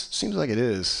seasons? Seems like it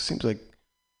is. Seems like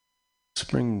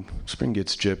spring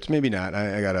gets gypped. Maybe not.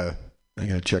 I gotta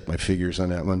check my figures on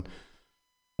that one.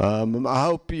 I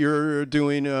hope you're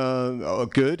doing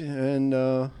good, and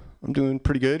I'm doing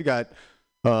pretty good. Got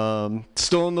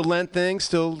still in the Lent thing,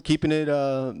 still keeping it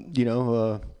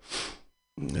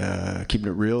keeping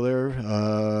it real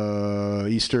there.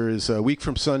 Easter is a week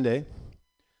from Sunday.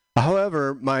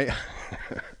 However, my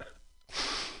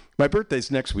my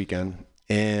birthday's next weekend,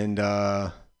 and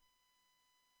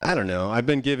I don't know. I've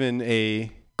been given a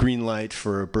green light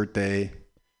for a birthday,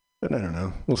 but I don't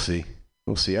know. We'll see.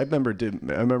 I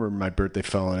remember my birthday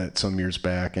fell on it some years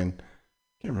back, and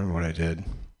I can't remember what I did.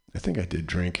 I think I did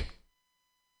drink.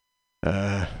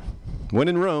 When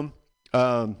in Rome.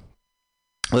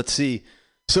 Let's see.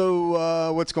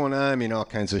 So what's going on? I mean, all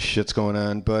kinds of shit's going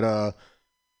on, but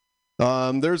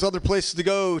there's other places to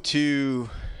go to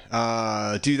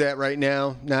do that right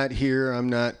now. Not here. I'm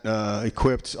not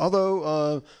equipped.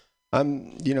 Although I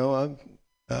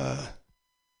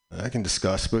can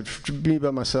discuss, but for me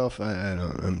by myself, I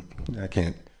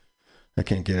can't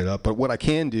get it up. But what I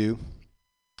can do,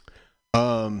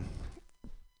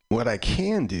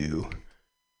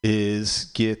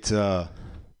 is get tell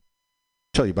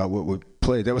you about what we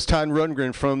played. That was Todd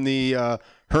Rundgren from the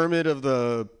Hermit of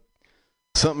the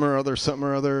something or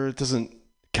other. It doesn't.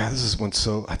 God, this is one.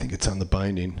 So I think it's on the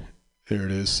binding. There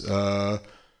it is. The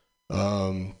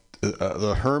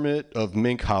Hermit of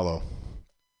Mink Hollow.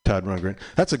 Todd Rundgren.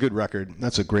 That's a good record.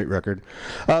 That's a great record.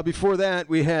 Before that,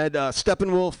 we had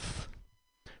Steppenwolf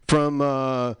from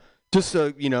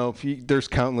there's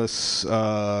countless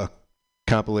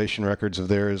compilation records of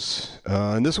theirs.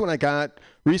 And this one I got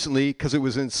recently because it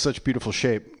was in such beautiful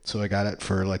shape. So I got it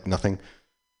for like nothing.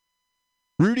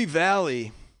 Rudy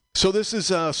Valley. So this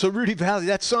is Rudy Valley.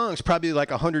 That song's probably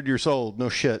like 100 years old. No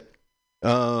shit.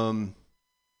 But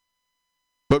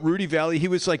Rudy Valley, he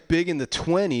was like big in the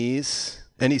 20s.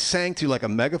 And he sang to like a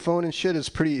megaphone and shit. It's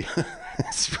pretty,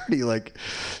 it's pretty like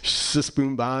sis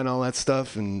boom ba and all that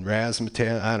stuff and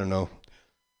razzmatazz. I don't know.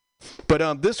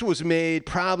 But this was made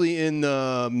probably in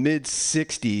the mid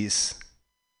 '60s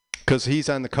because he's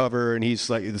on the cover and he's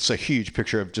like, it's a huge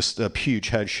picture of just a huge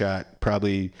headshot.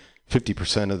 Probably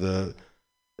 50% of the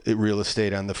real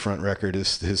estate on the front record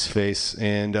is his face,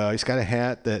 and he's got a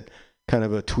hat, that kind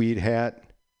of a tweed hat.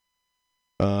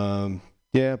 Button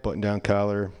down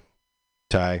collar.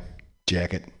 Tie,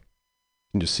 jacket. You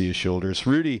can just see his shoulders.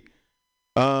 Rudy.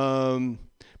 But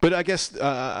I guess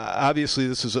obviously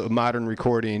this is a modern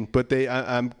recording, but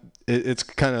it's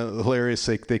kind of hilarious.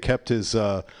 They kept his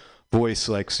voice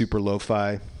like super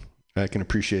lo-fi. I can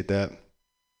appreciate that.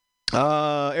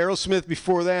 Aerosmith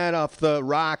before that, off the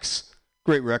Rocks,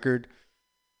 great record.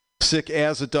 Sick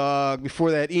as a Dog.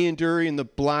 Before that, Ian Dury and the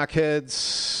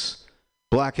Blockheads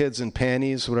and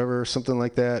Panties, whatever, something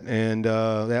like that. And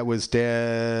that was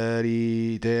Dad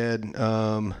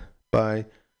by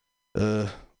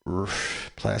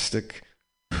Plastic.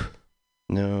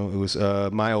 No, it was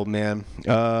My Old Man.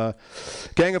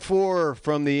 Gang of Four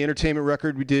from the Entertainment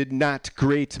record. We did Not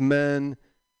Great Men.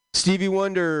 Stevie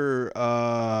Wonder,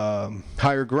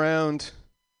 Higher Ground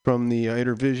from the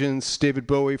Intervisions. David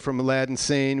Bowie from Aladdin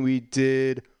Sane. We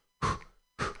did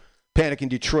Panic in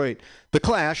Detroit. The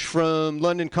Clash from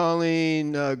London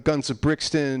Calling, Guns of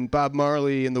Brixton, Bob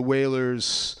Marley and the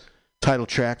Wailers, title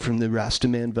track from the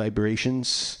Rastaman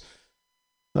Vibrations.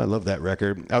 I love that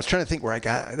record. I was trying to think where I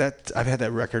got that. I've had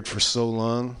that record for so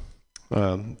long.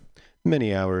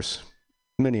 Many hours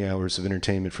of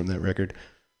entertainment from that record.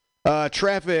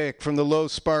 Traffic from the Low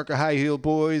Spark of High Heel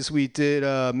Boys. We did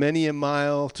Many a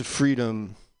Mile to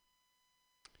Freedom.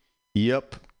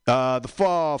 Yep. The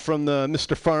Fall from the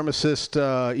Mr. Pharmacist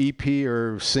EP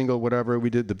or single, whatever. We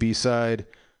did the B-side.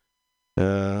 I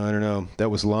don't know. That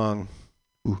was long.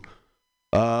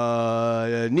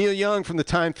 Neil Young from The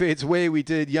Time Fades Away. We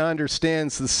did Yonder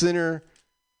Stands the Sinner.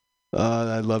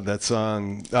 I love that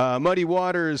song. Muddy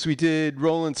Waters. We did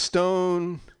Rolling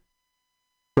Stone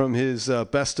from his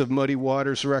Best of Muddy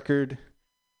Waters record.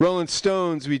 Rolling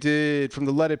Stones. We did from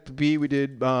the Let It Be. We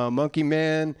did Monkey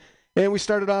Man. And we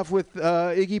started off with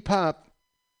Iggy Pop,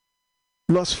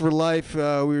 "Lust for Life." We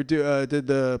were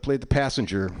played The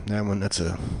Passenger. That one, that's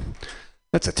a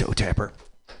toe tapper.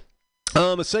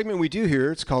 A segment we do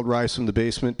here, it's called Rise from the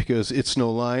Basement because it's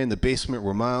no lie, in the basement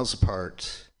we're miles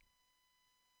apart.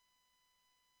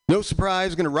 No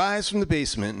surprise, going to rise from the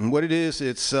basement. And what it is,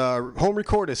 it's home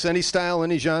record. It's any style,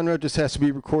 any genre, just has to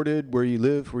be recorded where you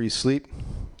live, where you sleep.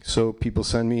 So people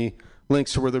send me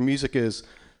links to where their music is.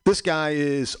 This guy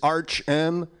is Arch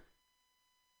M,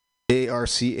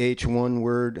 ARCH, one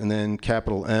word, and then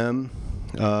capital M.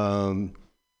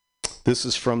 This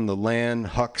is from the Lan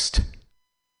Huxt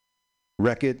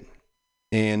record,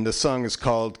 and the song is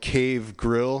called Cave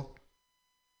Grill.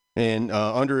 And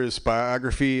under his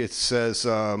biography, it says,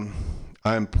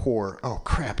 I'm poor. Oh,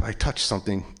 crap, I touched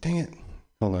something. Dang it.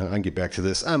 Hold on, I can get back to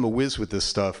this. I'm a whiz with this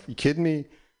stuff. You kidding me?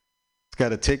 It's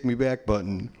got a take me back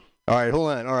button. All right,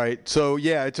 hold on. All right, so,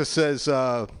 yeah, it just says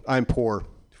I'm poor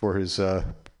for his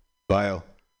bio.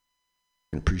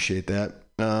 I appreciate that.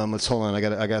 Let's hold on.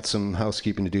 I got some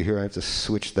housekeeping to do here. I have to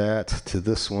switch that to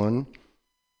this one.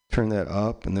 Turn that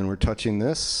up, and then we're touching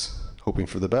this. Hoping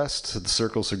for the best. So the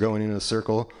circles are going into a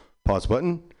circle. Pause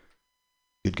button.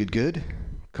 Good, good, good.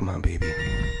 Come on, baby.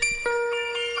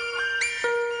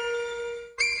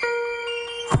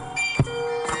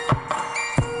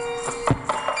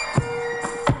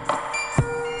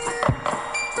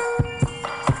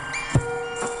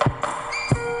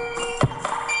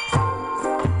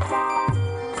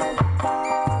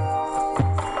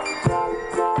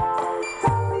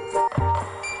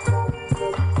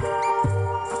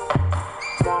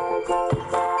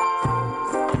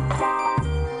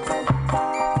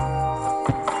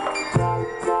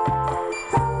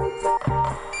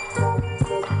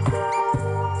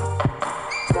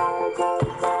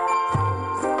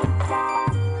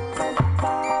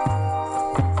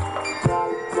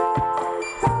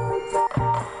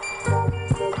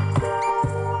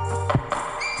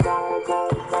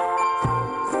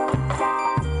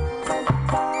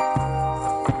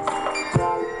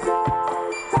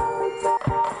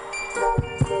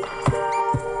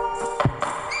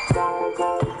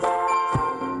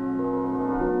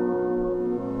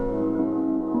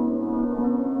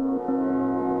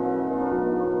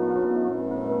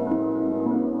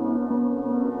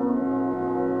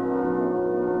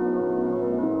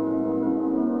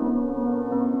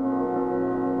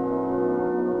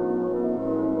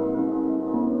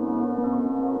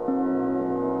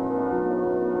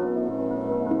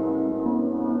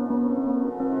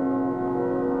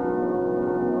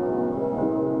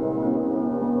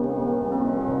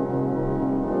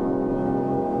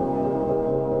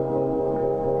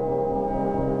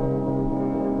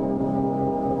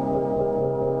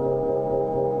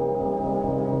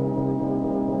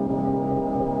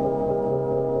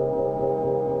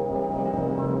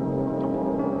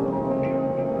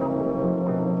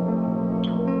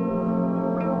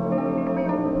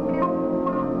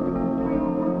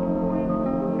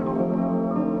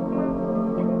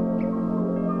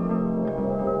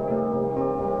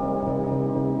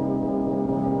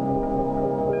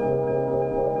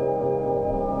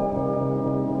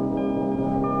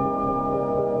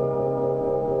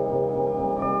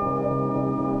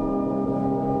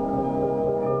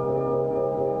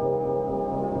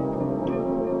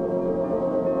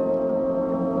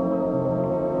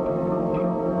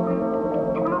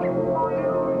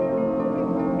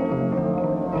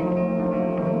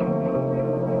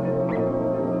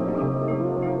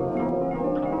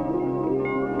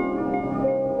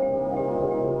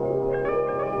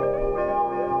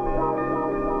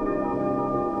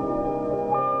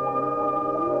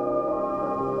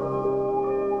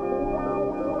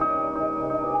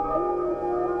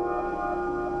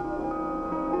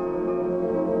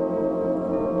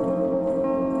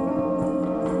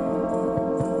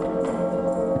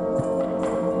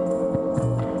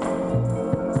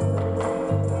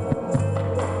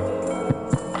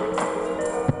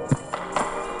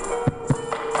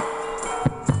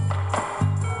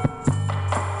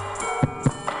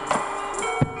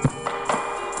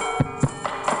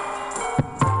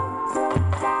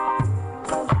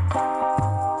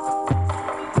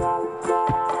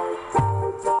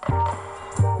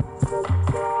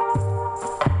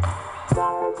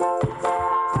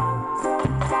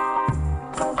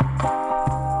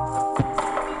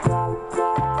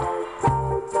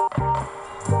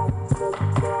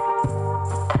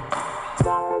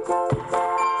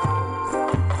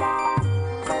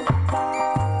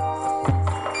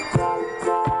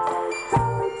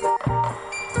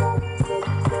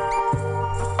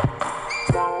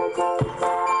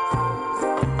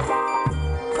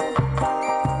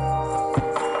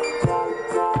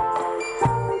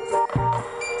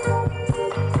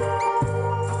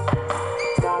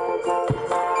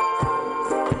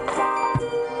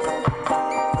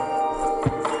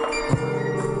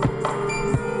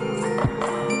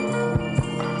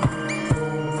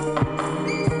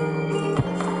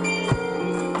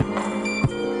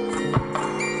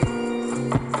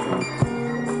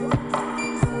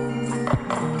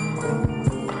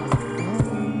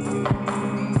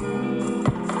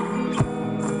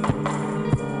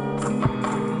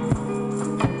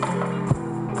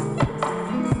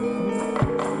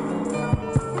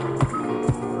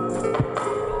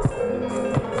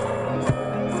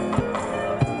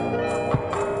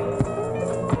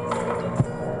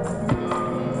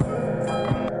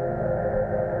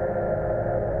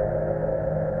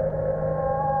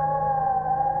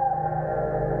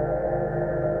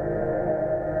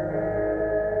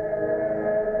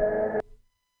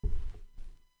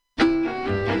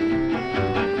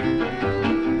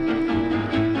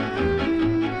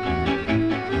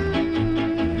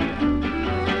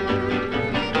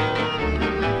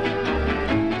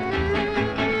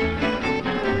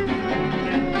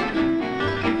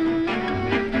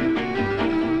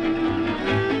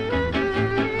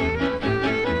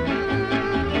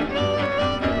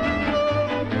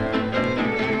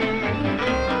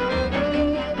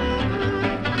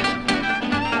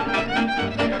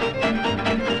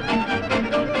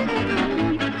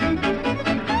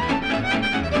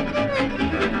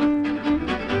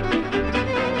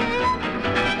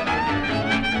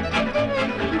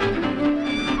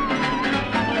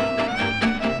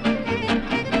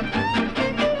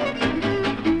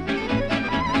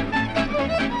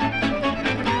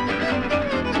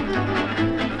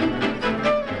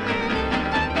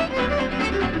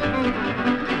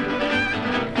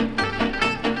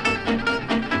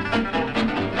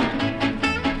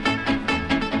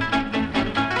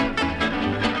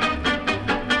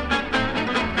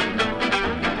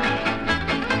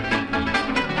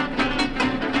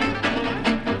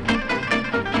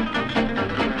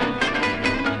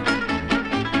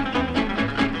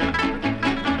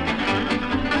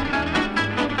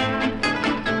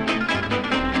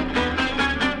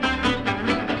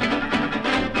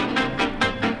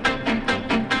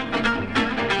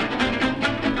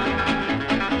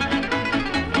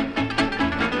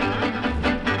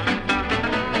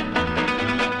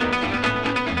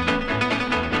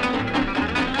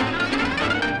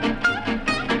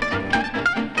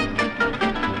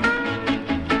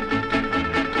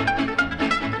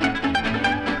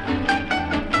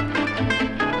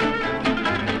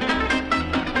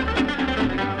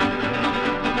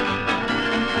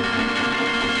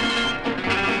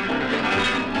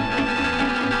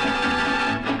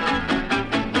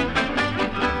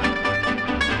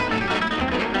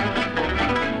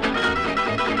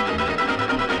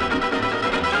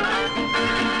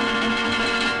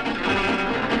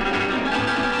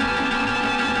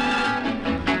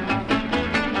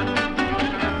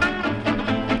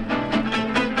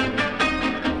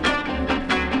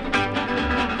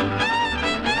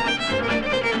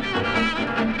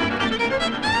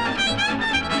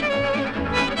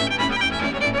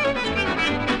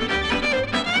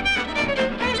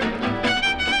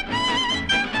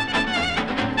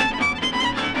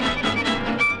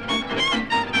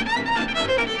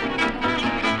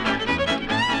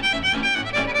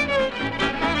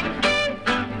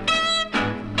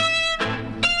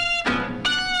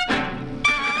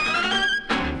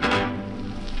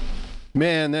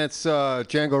 Man, that's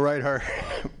Django Reinhardt.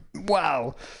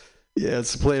 Wow. Yeah,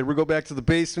 let's play it. We'll go back to the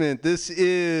basement. This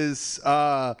is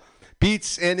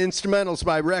Beats and Instrumentals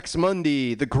by Rex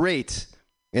Mundi, the Great.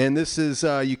 And this is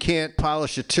You Can't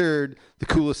Polish a Turd, the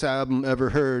coolest album ever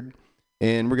heard.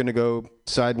 And we're going to go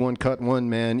side one, cut one,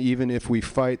 man. Even if we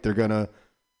fight, they're going to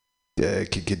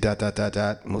get ...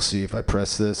 And we'll see if I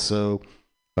press this. So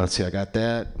let's see, I got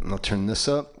that. I'll turn this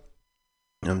up.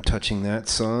 I'm touching that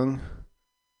song.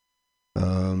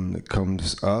 It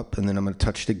comes up, and then I'm going to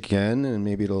touch it again, and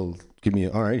maybe it'll give me...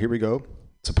 All right, here we go.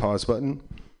 It's a pause button.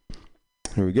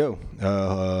 Here we go.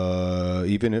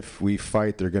 Even if we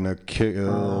fight, they're going to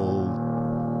kill...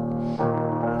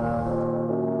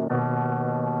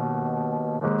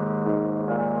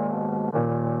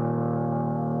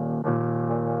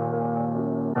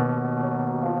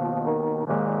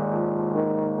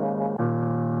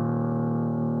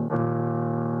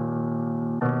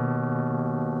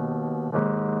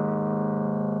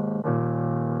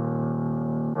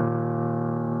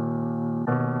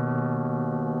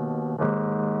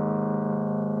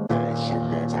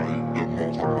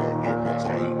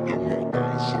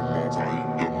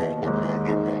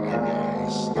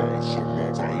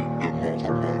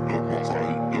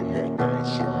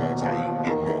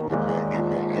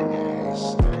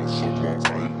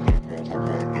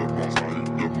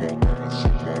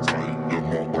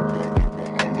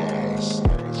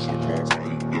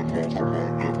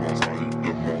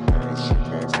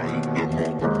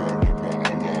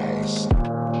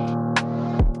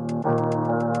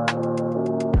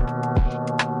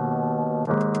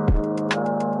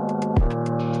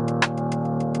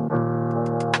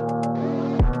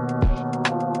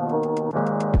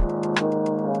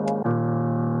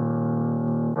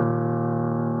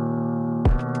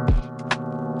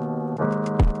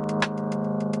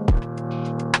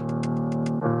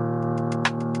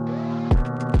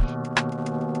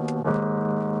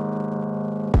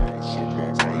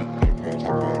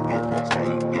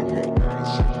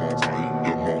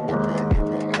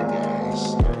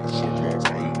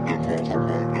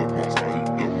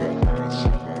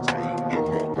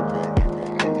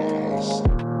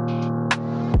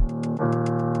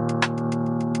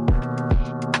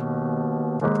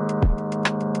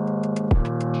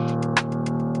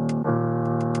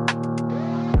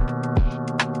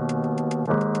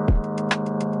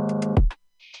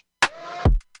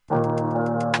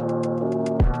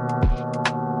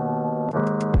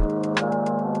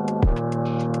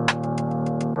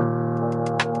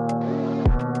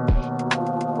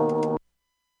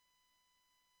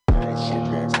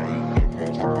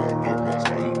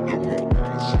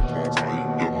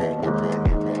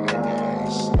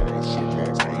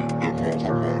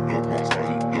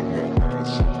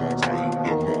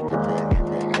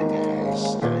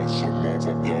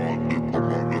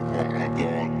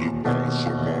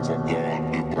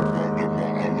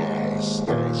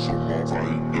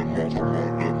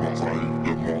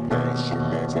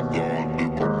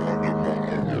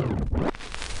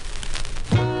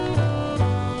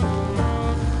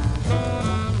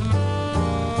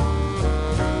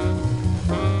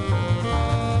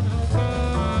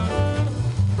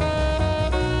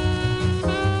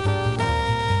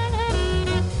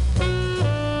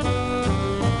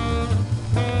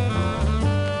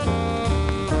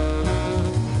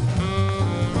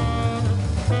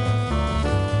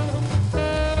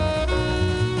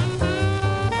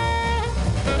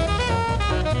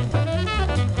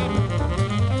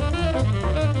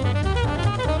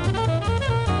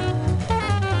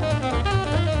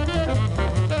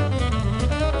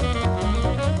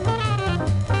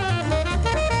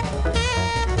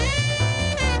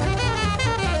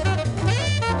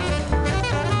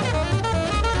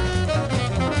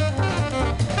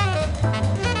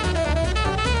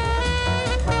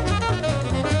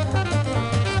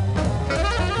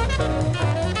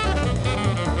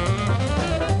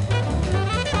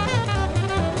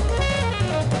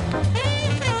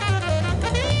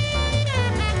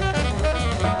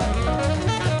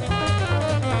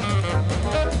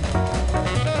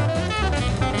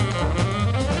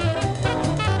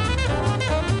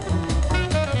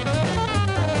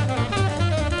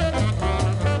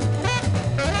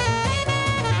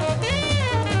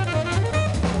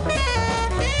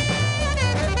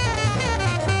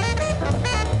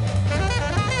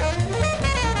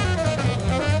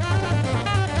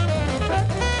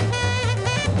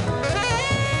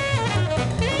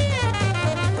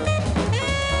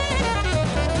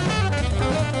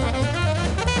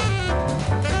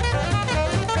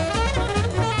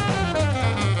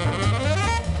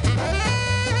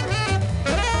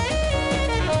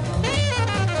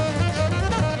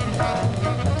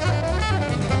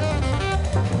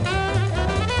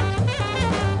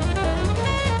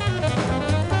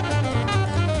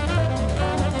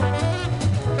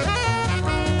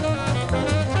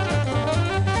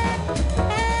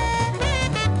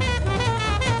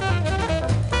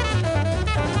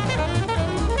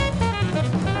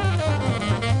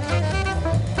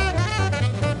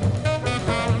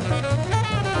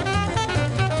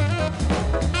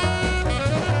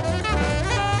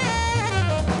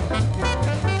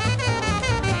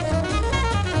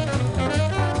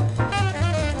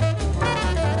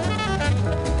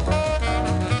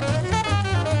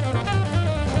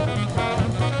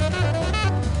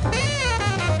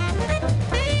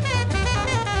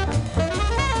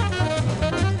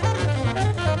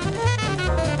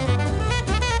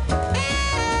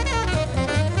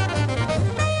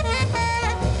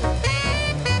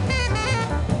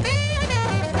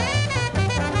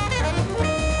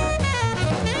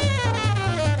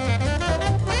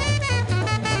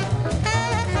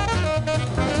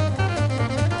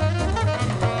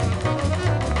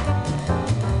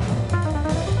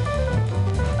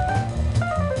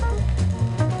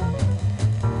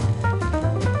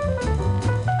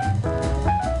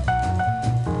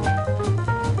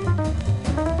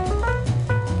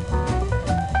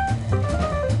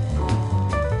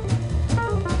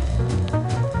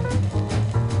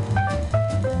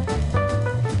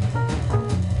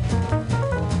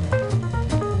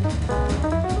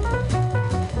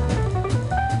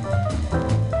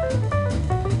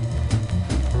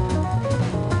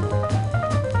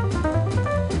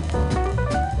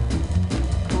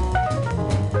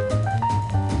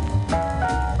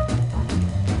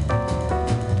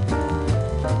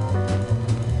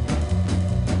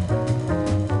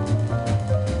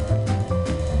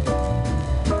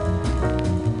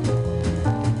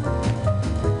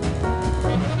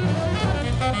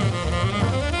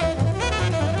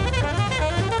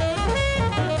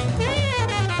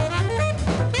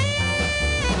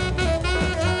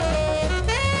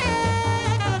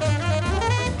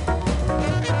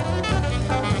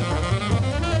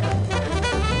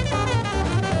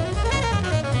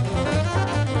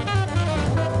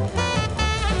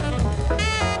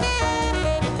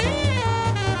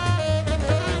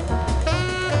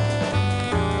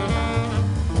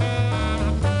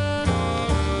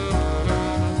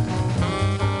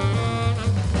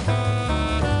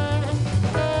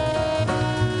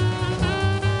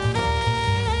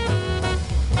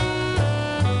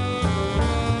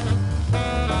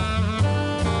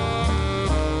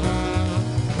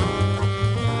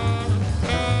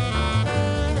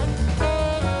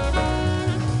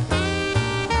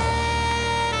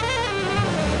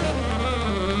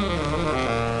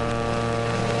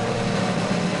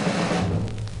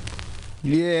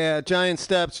 Giant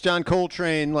Steps, John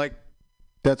Coltrane. Like,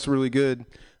 that's really good.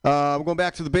 We're going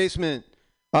back to the basement.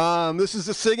 This is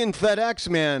the singing FedEx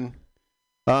man.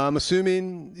 I'm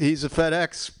assuming he's a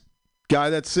FedEx guy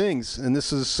that sings. And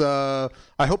this is, I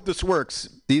hope this works.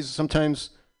 Sometimes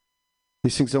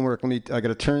these things don't work. I got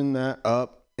to turn that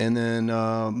up. And then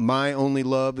My Only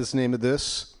Love is the name of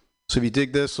this. So if you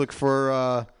dig this, look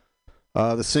for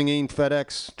the singing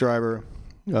FedEx driver.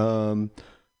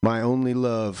 My Only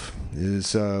Love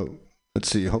is, let's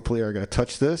see, hopefully I got to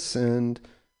touch this, and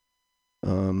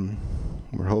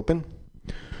we're hoping.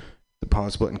 The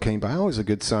pause button came by. Always a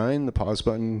good sign. The pause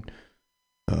button,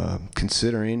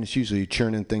 considering, it's usually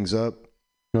churning things up.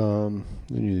 It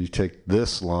usually take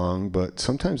this long, but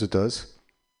sometimes it does.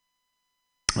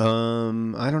 I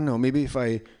don't know. Maybe if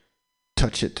I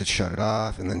touch it to shut it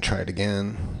off and then try it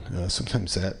again,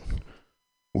 sometimes that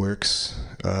works.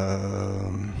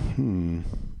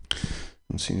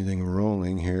 Don't see anything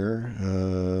rolling here.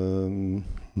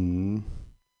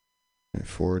 I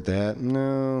forward that.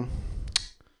 No.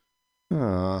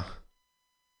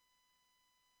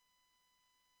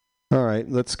 All right,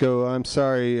 let's go. I'm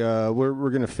sorry. We're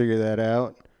gonna figure that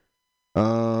out.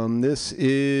 This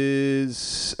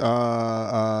is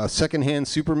Secondhand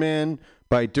Superman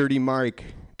by Dirty Mike.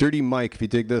 Dirty Mike. If you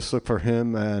dig this, look for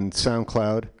him on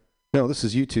SoundCloud. No, this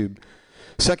is YouTube.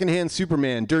 Secondhand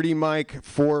Superman, Dirty Mike,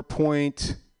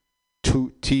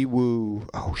 4.2 T-Woo.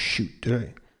 Oh, shoot, did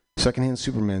I? Secondhand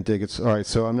Superman, dig it. All right,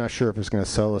 so I'm not sure if it's going to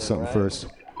sell us something first.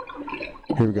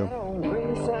 Here we go.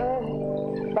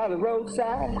 By the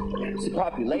roadside, it's a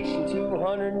population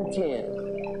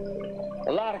 210.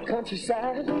 A lot of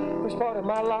countryside, first part of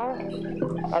my life,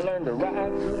 I learned to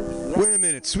ride. Wait a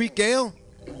minute, Sweet Gale?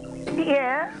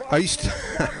 Yeah. Are you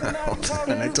hold on,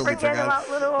 I totally forgot.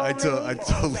 I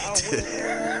totally did.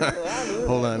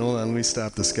 Hold on. Let me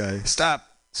stop this guy. Stop,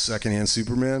 Secondhand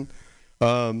Superman.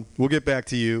 We'll get back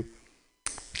to you.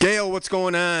 Gail, what's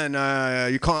going on?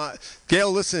 You call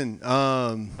Gail, listen.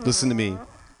 Listen to me.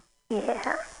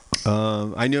 Yeah.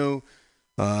 I know.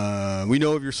 We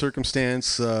know of your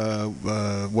circumstance.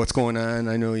 What's going on?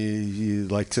 I know you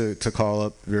like to call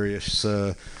up various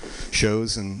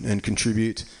shows and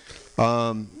contribute.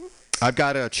 I've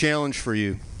got a challenge for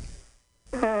you.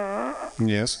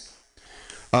 Yes.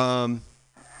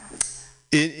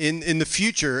 In the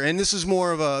future, and this is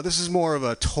more of a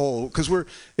toll, because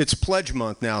it's pledge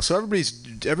month now, so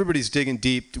everybody's digging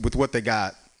deep with what they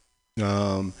got.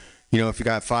 If you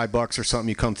got $5 or something,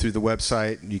 you come through the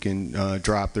website, you can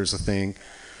drop. There's a thing.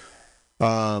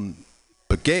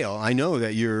 But Gail, I know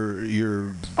that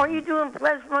you're. Are you doing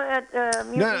plasma at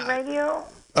MutinyRadio?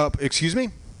 Excuse me?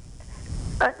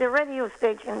 At the radio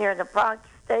station there, the Fox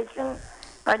station.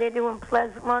 Are they doing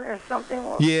plasma or something?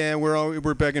 Yeah,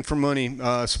 we're begging for money,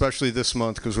 especially this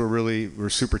month because we're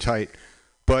super tight.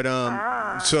 But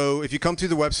so if you come through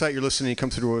the website, you're listening, you come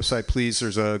through the website, please.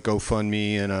 There's a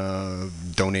GoFundMe and a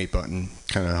donate button.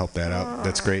 Kind of help that out.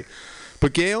 That's great.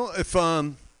 But Gail, if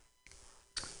the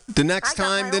next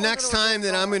time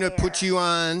that I'm going to put you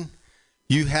on,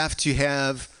 you have to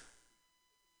have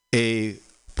a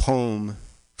poem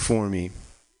for me.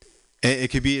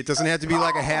 It doesn't have to be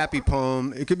like a happy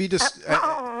poem. It could be just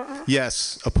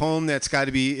yes, a poem that's got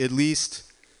to be at least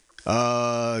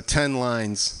 10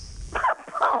 lines.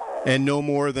 And no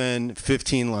more than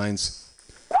 15 lines.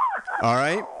 All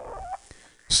right?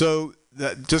 So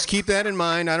just keep that in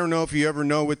mind. I don't know if you ever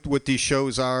know what these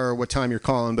shows are or what time you're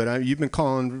calling, but you've been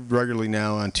calling regularly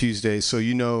now on Tuesdays, so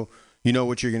you know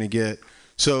what you're going to get.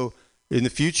 So in the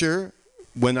future,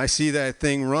 when I see that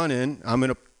thing running,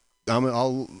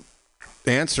 I'll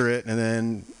answer it, and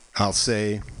then I'll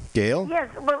say, Gail? Yes,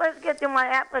 but let's get to my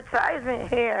advertisement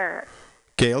here.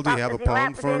 Gail, do you have a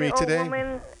poem for me today?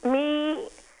 Me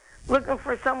looking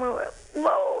for someone with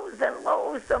loads and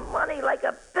loads of money, like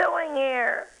a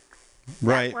billionaire.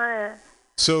 Right.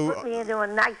 So put me into a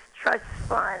nice trust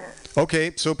fund.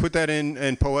 Okay, so put that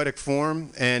in poetic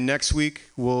form, and next week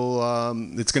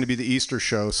it's going to be the Easter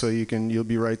show, so you'll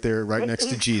be right there, right next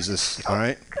to Jesus. All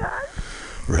right. God.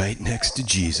 Right next to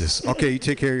Jesus. Okay, you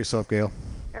take care of yourself, Gail.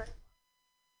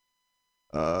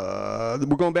 We're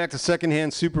going back to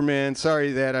Secondhand Superman.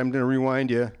 Sorry that I'm going to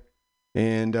rewind you.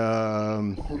 And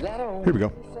here we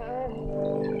go.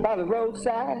 By the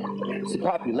roadside, it's a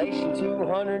population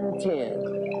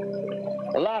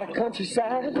 210. A lot of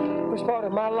countryside, first part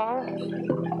of my life,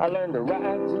 I learned to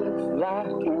ride just like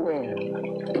the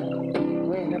wind.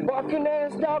 When the barking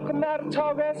ass dog come out of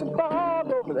tall grass and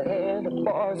bog over the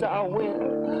handlebars, I went.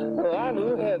 Well, I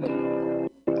knew heaven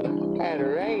had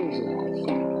arrangements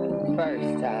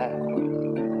first time.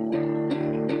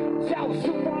 I was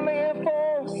Superman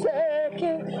for a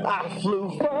second. I flew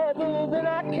further than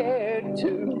I cared to.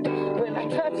 When I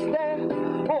touched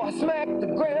down, oh, I smacked the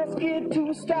ground, skid to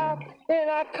a stop, and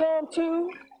I come to.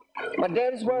 My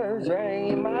daddy's words rang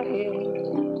in my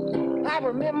head. I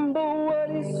remember what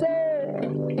he said.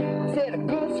 He said a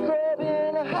good scrub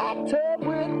in a hot tub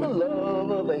with the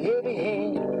love of a heavy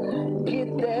hand.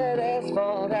 Get that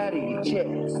asphalt out of your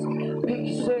chest. Pick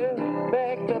yourself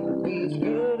back up and be as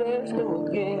good as new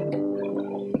again.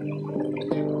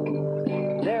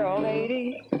 There on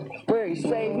 80, where he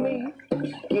saved me,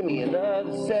 give me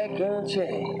another second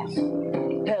chance.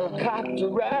 Helicopter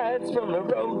rides from the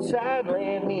roadside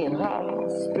land me in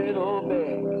hospital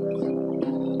beds.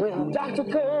 When the doctor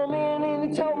come in and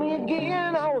he told me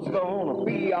again I was gonna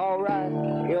be alright,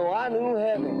 you know I knew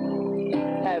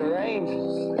heaven had her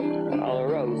angels on the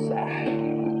roadside.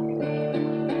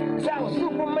 'Cause I was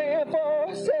Superman for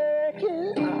a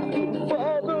second, I flew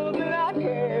further than I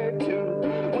cared to.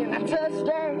 When I touched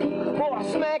down, oh I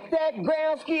smacked that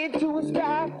ground, skid to a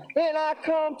stop, and I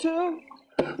come to.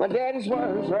 My daddy's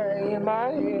words rang in my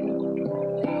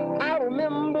head. I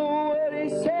remember what he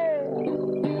said,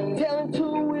 telling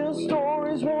two-wheel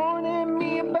stories, warning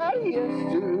me about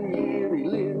yesteryear he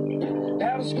lived.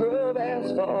 How to scrub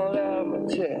asphalt out of my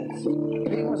chest,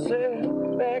 pick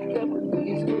myself back up and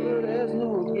be as good as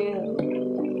new again.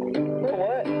 You know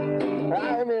what?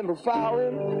 I remember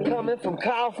falling, coming from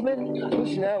Kaufman,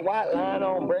 pushing that white line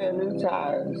on brand new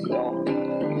tires.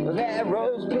 That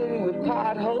road's pitted with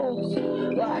potholes,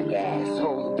 like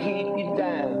assholes to keep you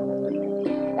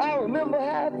down. I remember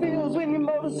how it feels when your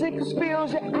motorcycle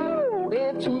spills you out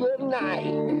into the night.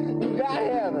 You got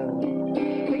heaven,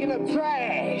 picking up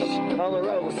trash on the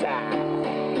roadside.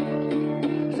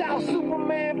 'Cause I was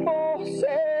Superman for a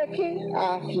second,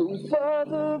 I flew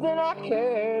further than I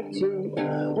cared to.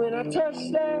 When I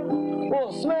touched down,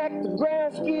 well, smacked the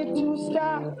ground, skid to a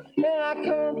stop, and I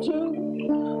come to.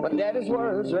 My daddy's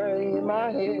words rang in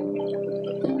my head.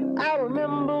 I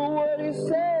remember what he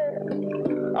said.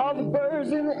 All the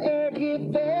birds in the air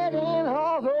get fed, and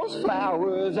all those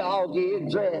flowers all get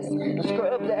dressed. And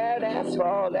scrub that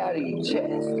asphalt out of your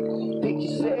chest. Pick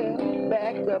yourself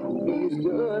back up and be as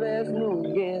good as new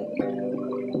again.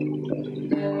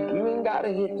 You ain't gotta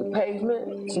hit the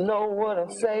pavement to know what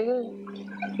I'm saying.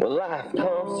 When life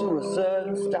comes to a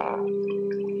sudden stop,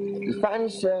 you find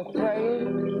yourself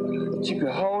praying that you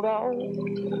can hold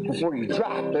on before you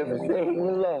drop everything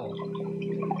you love.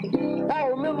 I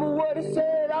remember what he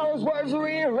said, all his words were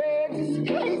in red, just in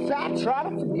case I try to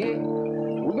forget.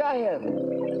 We got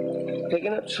heaven,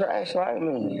 picking up trash like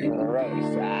me from the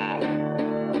roadside.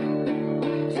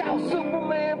 So I was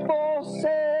Superman for a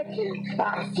second,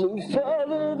 I flew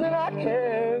further than I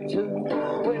cared to.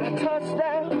 When I touched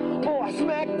down, oh I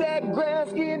smacked that ground,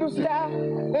 skid to stop,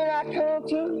 and I come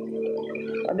to.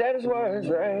 My daddy's words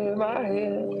rang in my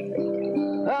head.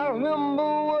 I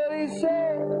remember what he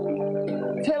said,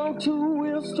 telling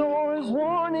two-wheel stories,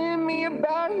 warning me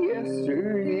about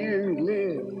yesteryear he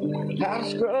lived. How to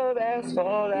scrub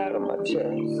asphalt out of my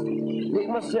chest, pick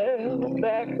myself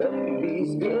back up and be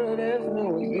as good as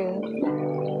new again.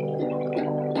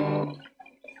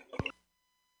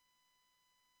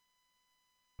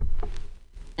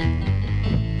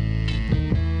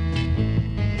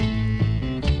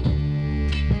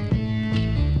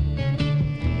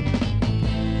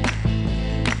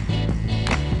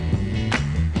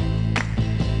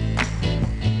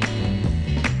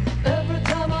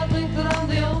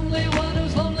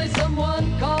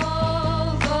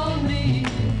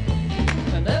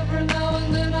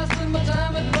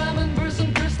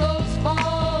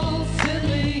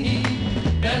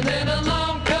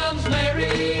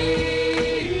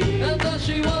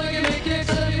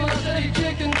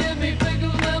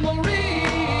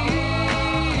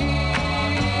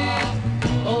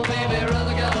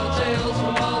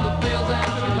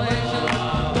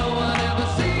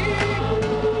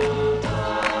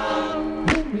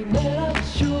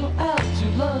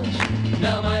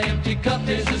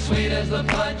 Is as sweet as the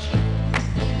punch.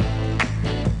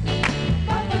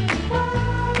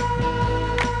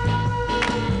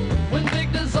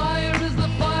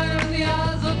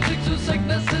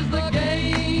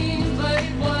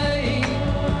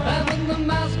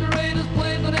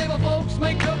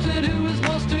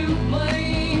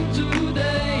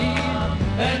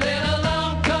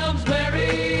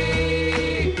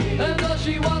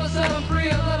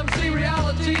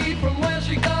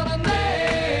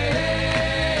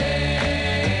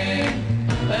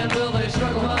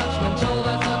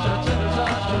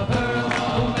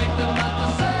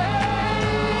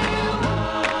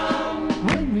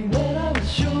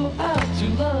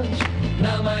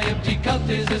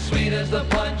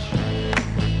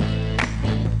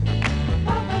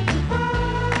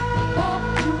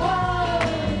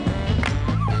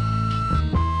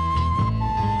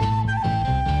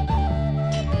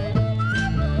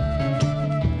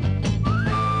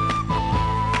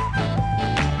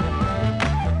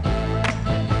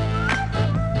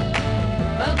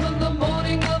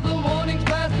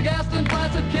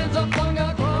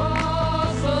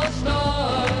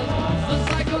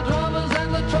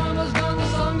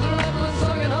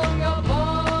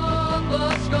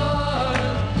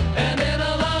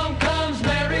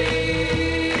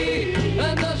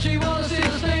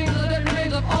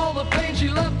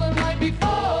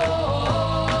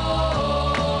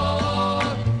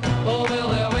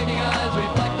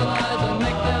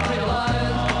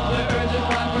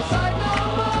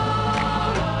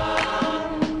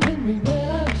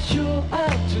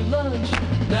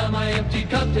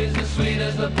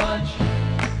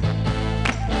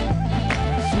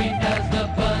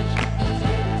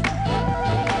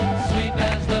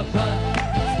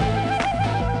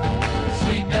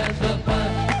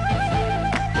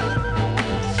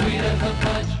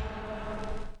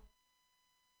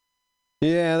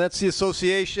 Yeah, that's the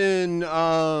Association.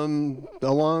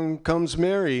 Along Comes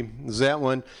Mary is that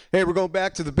one. Hey, we're going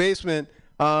back to the basement.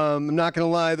 I'm not going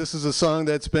to lie. This is a song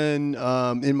that's been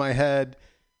in my head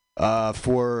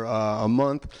for a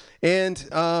month. And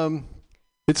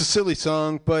it's a silly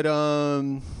song, but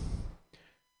I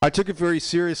took it very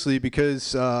seriously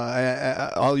because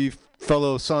all you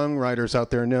fellow songwriters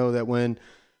out there know that when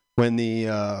the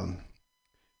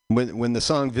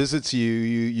song visits you,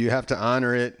 you have to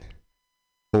honor it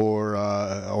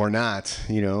or not,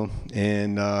 you know.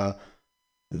 And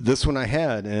this one I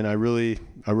had, and I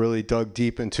really dug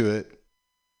deep into it,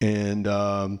 and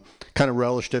kind of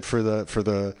relished it for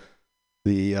the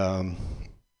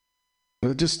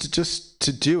just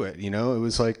to do it, you know. It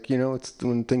was like, you know, it's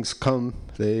when things come,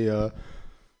 they you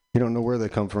don't know where they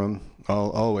come from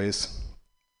always.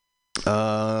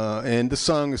 And this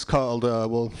song is called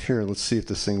well, here, let's see if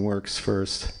this thing works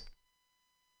first.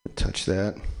 Touch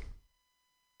that.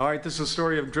 All right, this is a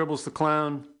story of Dribbles the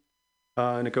Clown,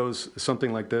 and it goes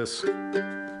something like this.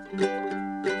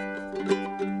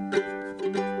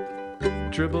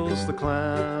 Dribbles the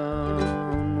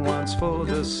Clown wants for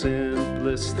the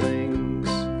simplest things,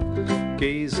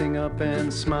 gazing up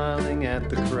and smiling at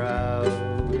the crowd.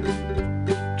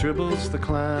 Dribbles the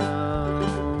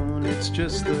Clown, it's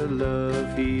just the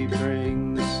love he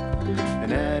brings,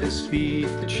 and at his feet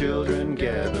the children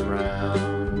gather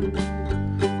round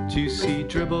to see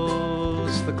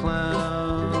Dribbles the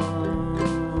Clown.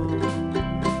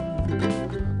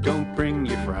 Don't bring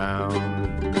your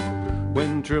frown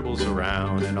when Dribbles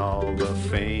around, and all the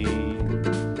fame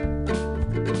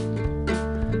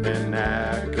and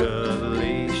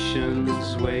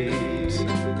accolations wait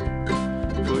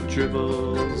for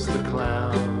Dribbles the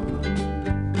Clown.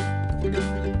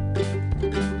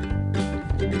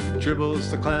 Dribbles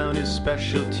the Clown, his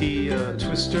specialty, a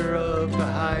twister of the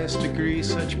highest degree.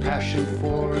 Such passion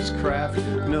for his craft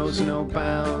knows no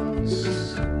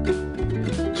bounds.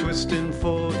 Twisting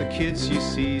for the kids, you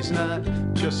see's not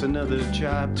just another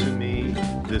job to me.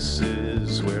 This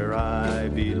is where I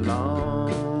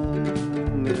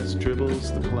belong, as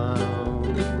Dribbles the Clown.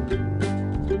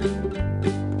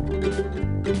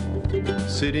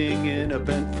 Sitting in a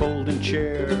bent folding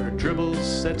chair, Dribbles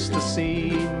sets the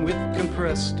scene with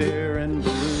compressed air and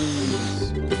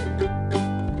balloons.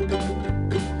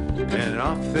 And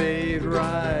off they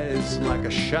rise like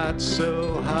a shot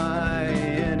so high,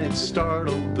 and it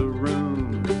startled the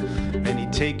room. And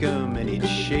he'd take 'em and he'd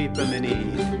shape 'em and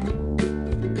he'd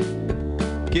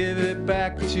give it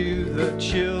back to the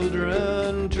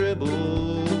children.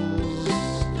 Dribbles,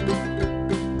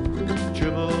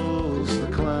 Dribbles the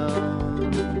Clown.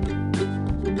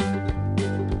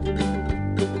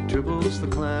 Dribbles the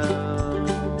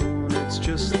Clown, it's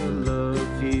just the love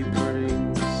he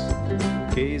brings,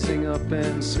 gazing up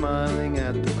and smiling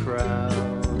at the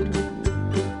crowd.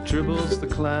 Dribbles the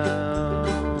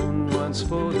Clown wants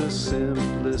for the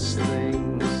simplest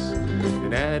things,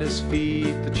 and at his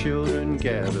feet the children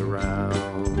gather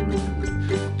round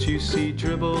to see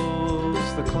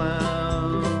Dribbles the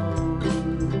Clown.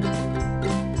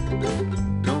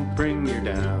 Don't bring your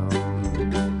down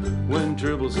when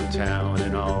Dribbles in town,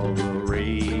 and all the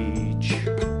rage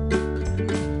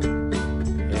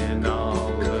and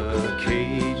all the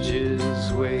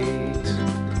cages wait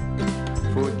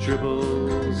for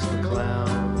Dribbles the Clown.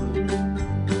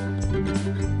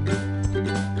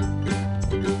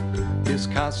 His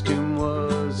costume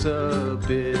was a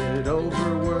bit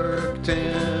overworked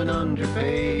and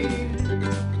underpaid,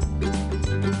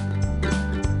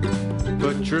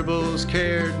 but Dribbles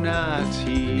cared not,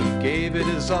 he gave it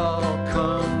his all,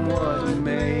 come what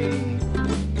may.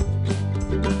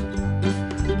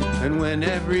 And when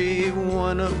every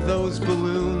one of those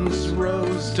balloons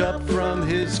rose up from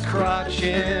his crotch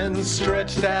and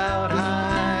stretched out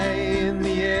high in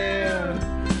the air,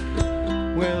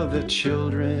 well, the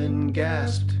children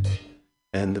gasped,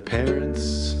 and the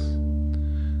parents,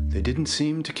 they didn't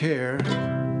seem to care.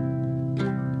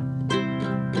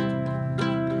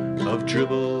 Of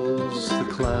Dribbles the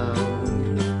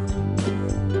Clown.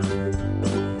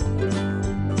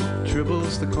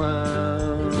 Dribbles the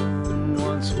Clown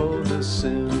wants for the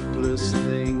simplest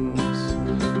things,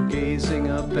 gazing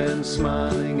up and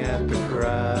smiling at the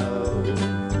crowd.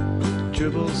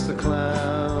 Dribbles the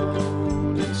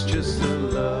Clown, it's just the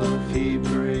love he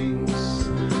brings,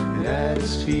 and at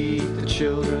his feet the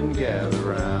children gather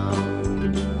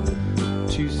round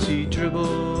to see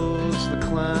Dribbles the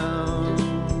Clown.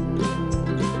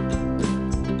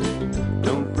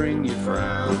 Bring your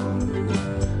frown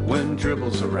when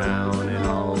Dribbles around, and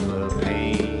all the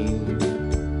pain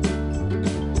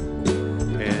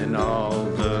and all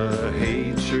the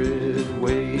hatred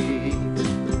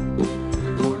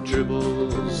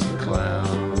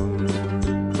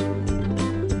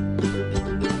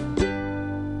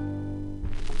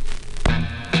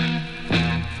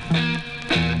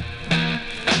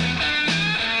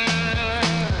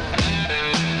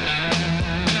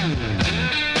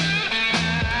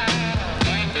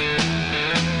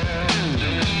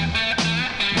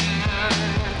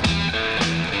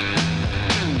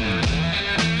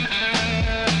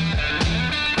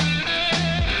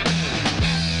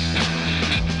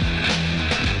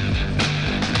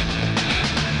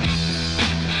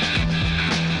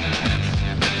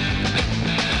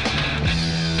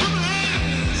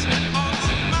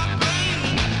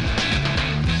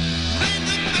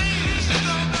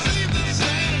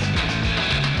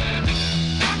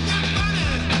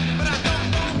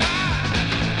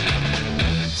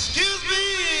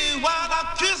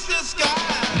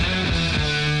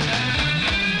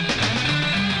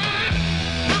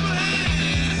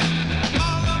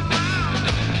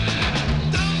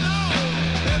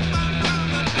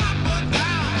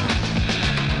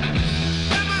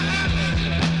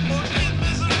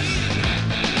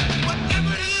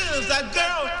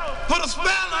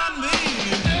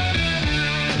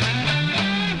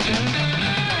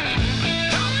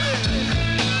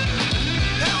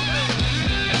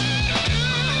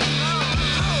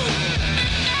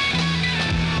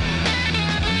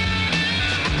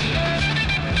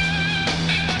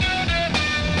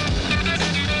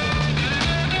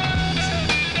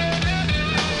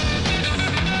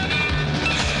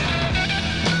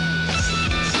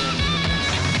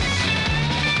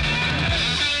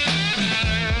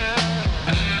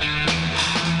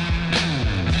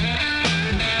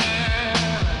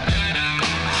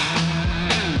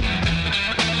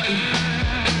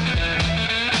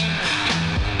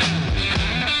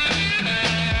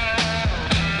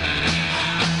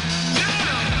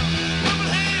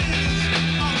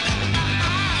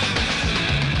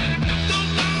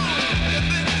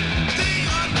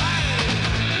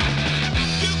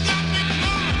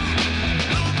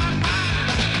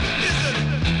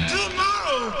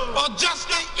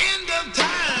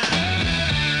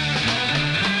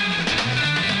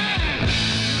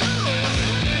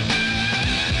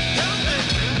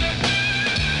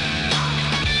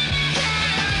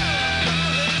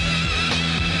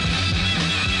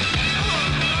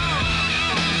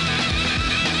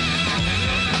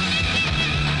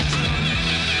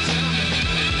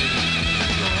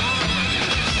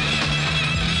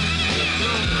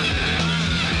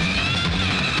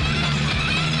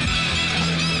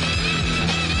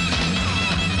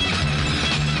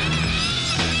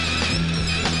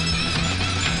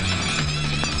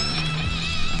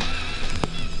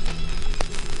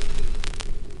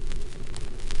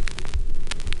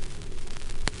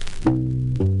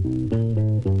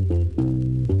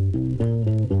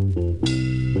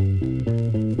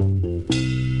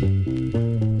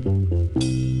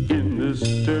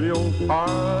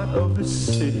heart of the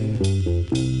city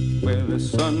where the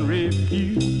sun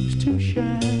refused to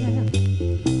shine.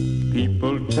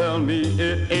 People tell me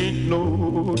it ain't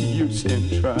no use in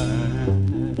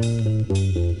trying.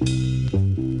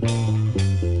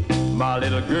 My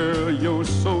little girl, you're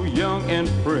so young and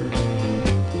pretty,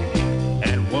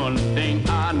 and one thing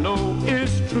I know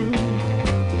is true.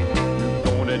 You're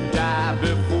gonna die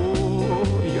before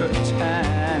your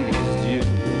time is due.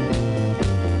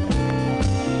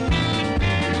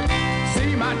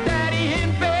 See my daddy in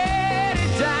bed,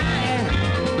 he's dying.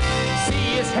 See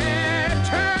his hair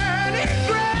turning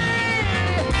gray.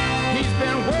 He's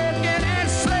been working and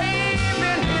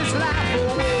slaving his life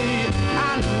away.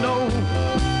 I know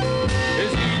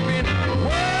as he's been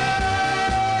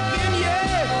working,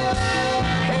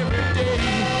 yeah, every day,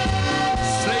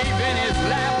 slaving his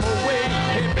life away.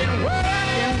 He's been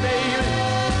working, baby.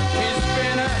 He's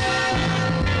been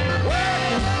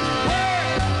working.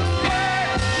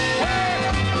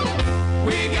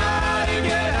 We gotta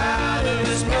get out of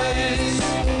this place.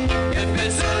 If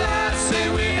it's the last thing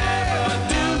we ever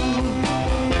do,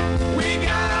 we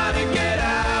gotta get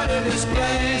out of this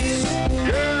place.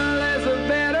 Girl, there's a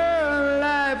better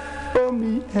life for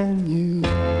me and you.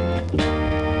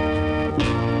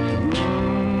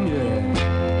 Yeah.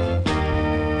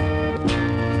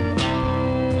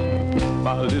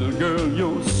 My little girl,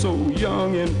 you're so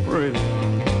young and pretty,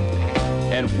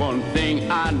 and one thing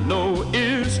I know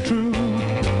is true.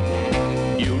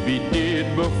 You'll be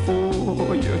dead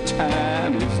before your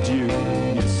time is due.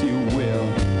 Yes, you will.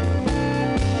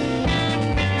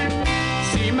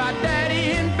 See my daddy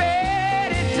in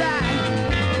bed, he's dying.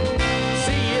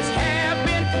 See his hair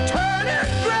been turning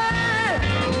gray.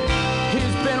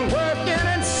 He's been working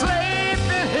and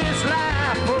slaving his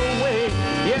life away.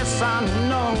 Yes, I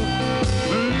know.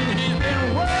 He's been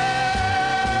working,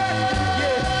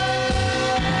 yeah.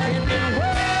 He's been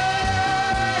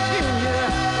working, yeah.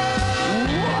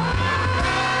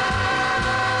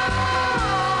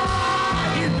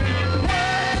 He's been working.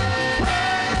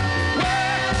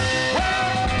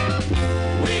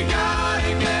 We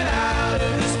gotta get out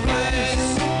of this place.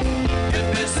 If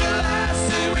it's the last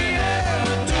thing we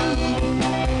ever do,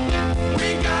 we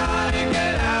gotta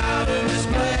get out of this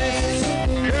place.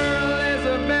 Girl, there's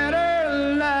a better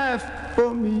life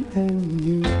for me and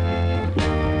you.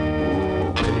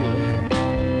 Oh, baby.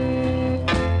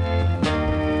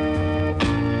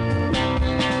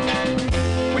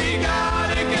 We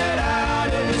gotta get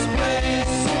out of this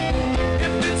place.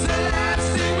 If it's the last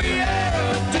thing we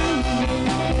ever do,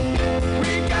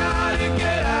 we gotta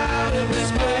get out of this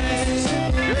place.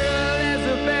 Girl, there's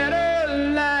a better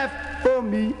life for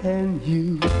me and you.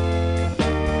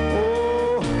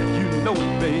 Oh, you know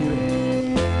it, baby,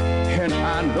 and I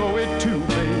know it too,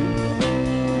 baby.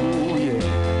 Oh, yeah.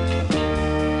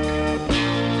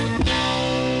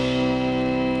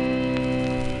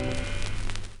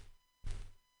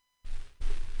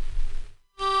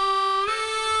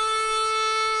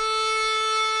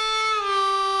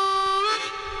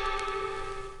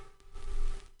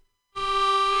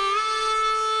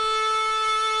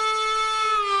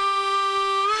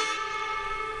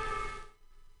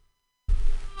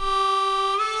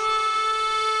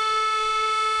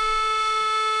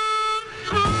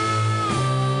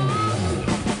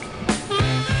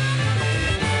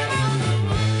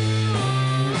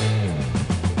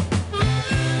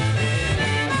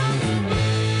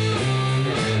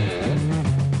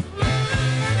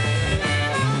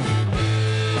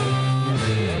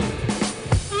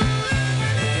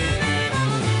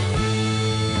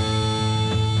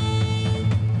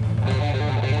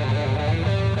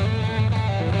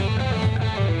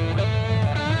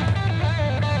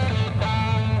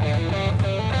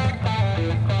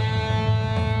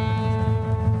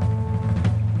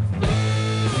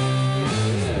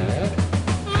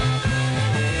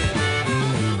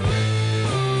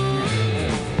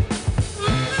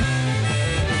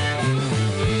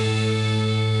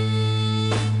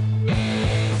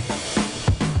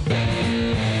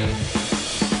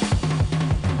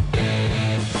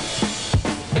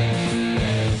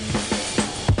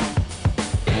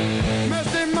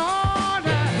 Misty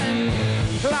morning,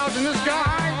 clouds in the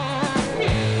sky.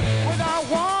 Without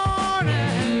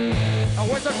warning, a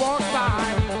wizard walks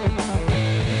by.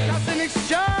 Casting its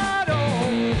shadow,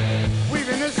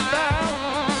 weaving its spell.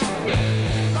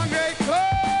 Long gray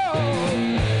cloak,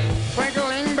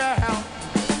 twinkling bell.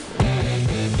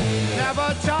 Never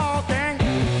talking,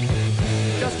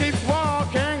 just keeps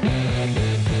walking.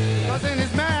 'Cause in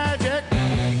his magic,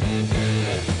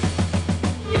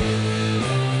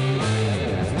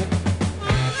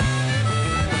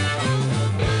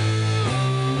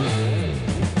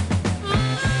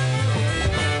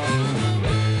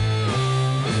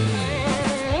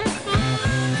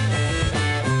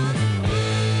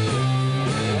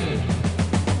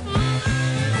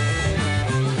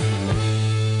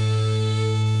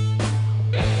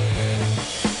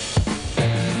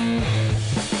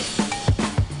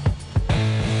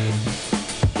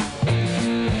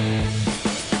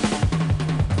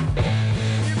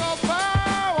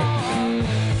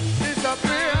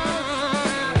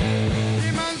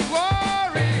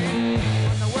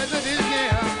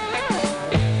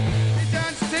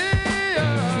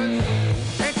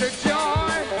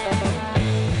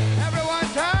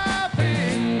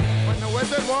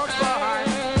 wizard walks by.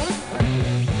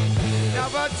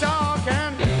 Never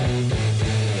talking,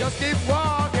 just keep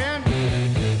walking,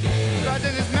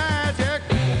 spreading his magic.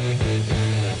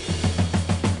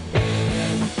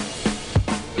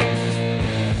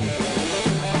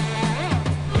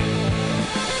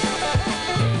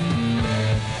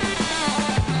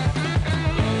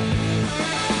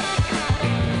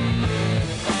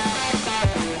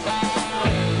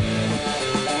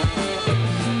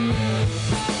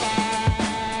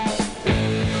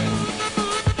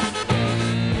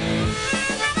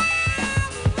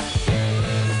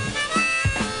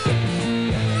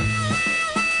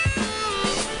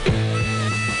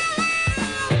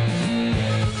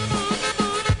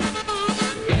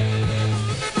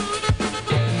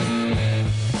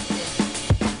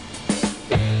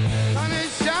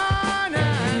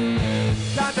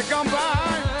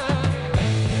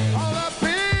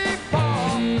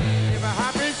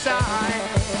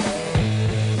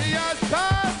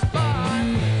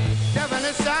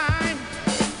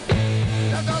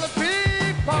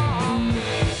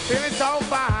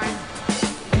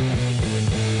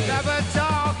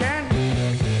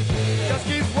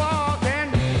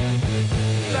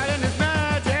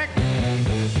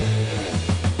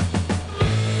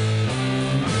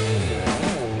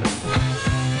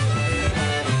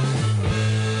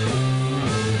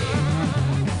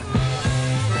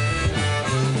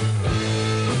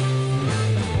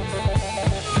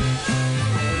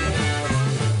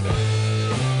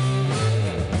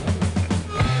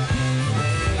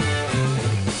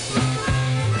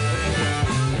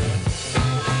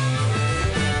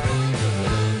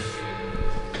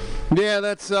 Yeah,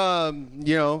 that's,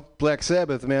 Black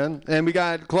Sabbath, man. And we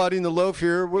got Claudine the Loaf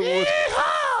here.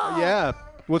 Yeah.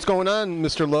 What's going on,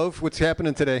 Mr. Loaf? What's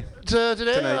happening today?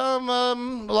 Today, a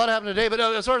lot happened today. But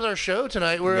as far as our show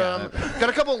tonight, we're got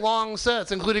a couple long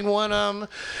sets, including one.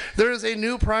 There is a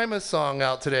new Primus song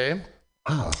out today.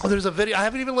 Oh. There's a video. I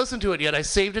haven't even listened to it yet. I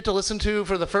saved it to listen to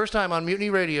for the first time on Mutiny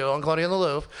Radio on Claudine the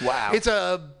Loaf. Wow. It's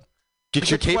a... Get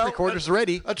your tape recorders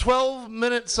ready. A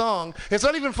 12-minute song. It's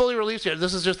not even fully released yet.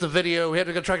 This is just the video. We had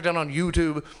to go track it down on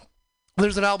YouTube.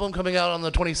 There's an album coming out on the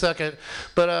 22nd.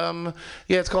 But,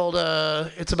 it's called,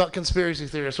 it's about conspiracy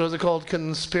theories. What is it called?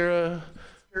 Conspiranoid.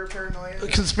 A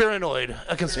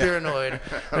conspiranoid.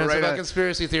 And it's about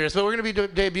conspiracy theories. But we're going to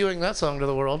be debuting that song to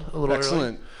the world a little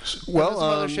Excellent. early. Well, some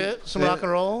other shit, some rock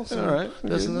and roll. Some all right.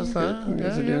 This and this, that. You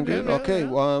guys are doing good. Okay.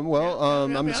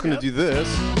 I'm just going to do this.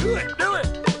 Do it.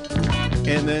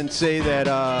 And then say that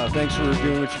thanks for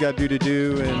doing what you got to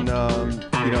do, and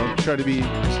try to be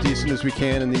as decent as we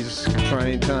can in these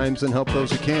trying times and help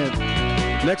those who can.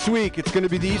 Next week, it's going to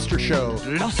be the Easter show,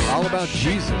 all about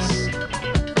Jesus.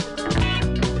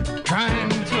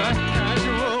 Trying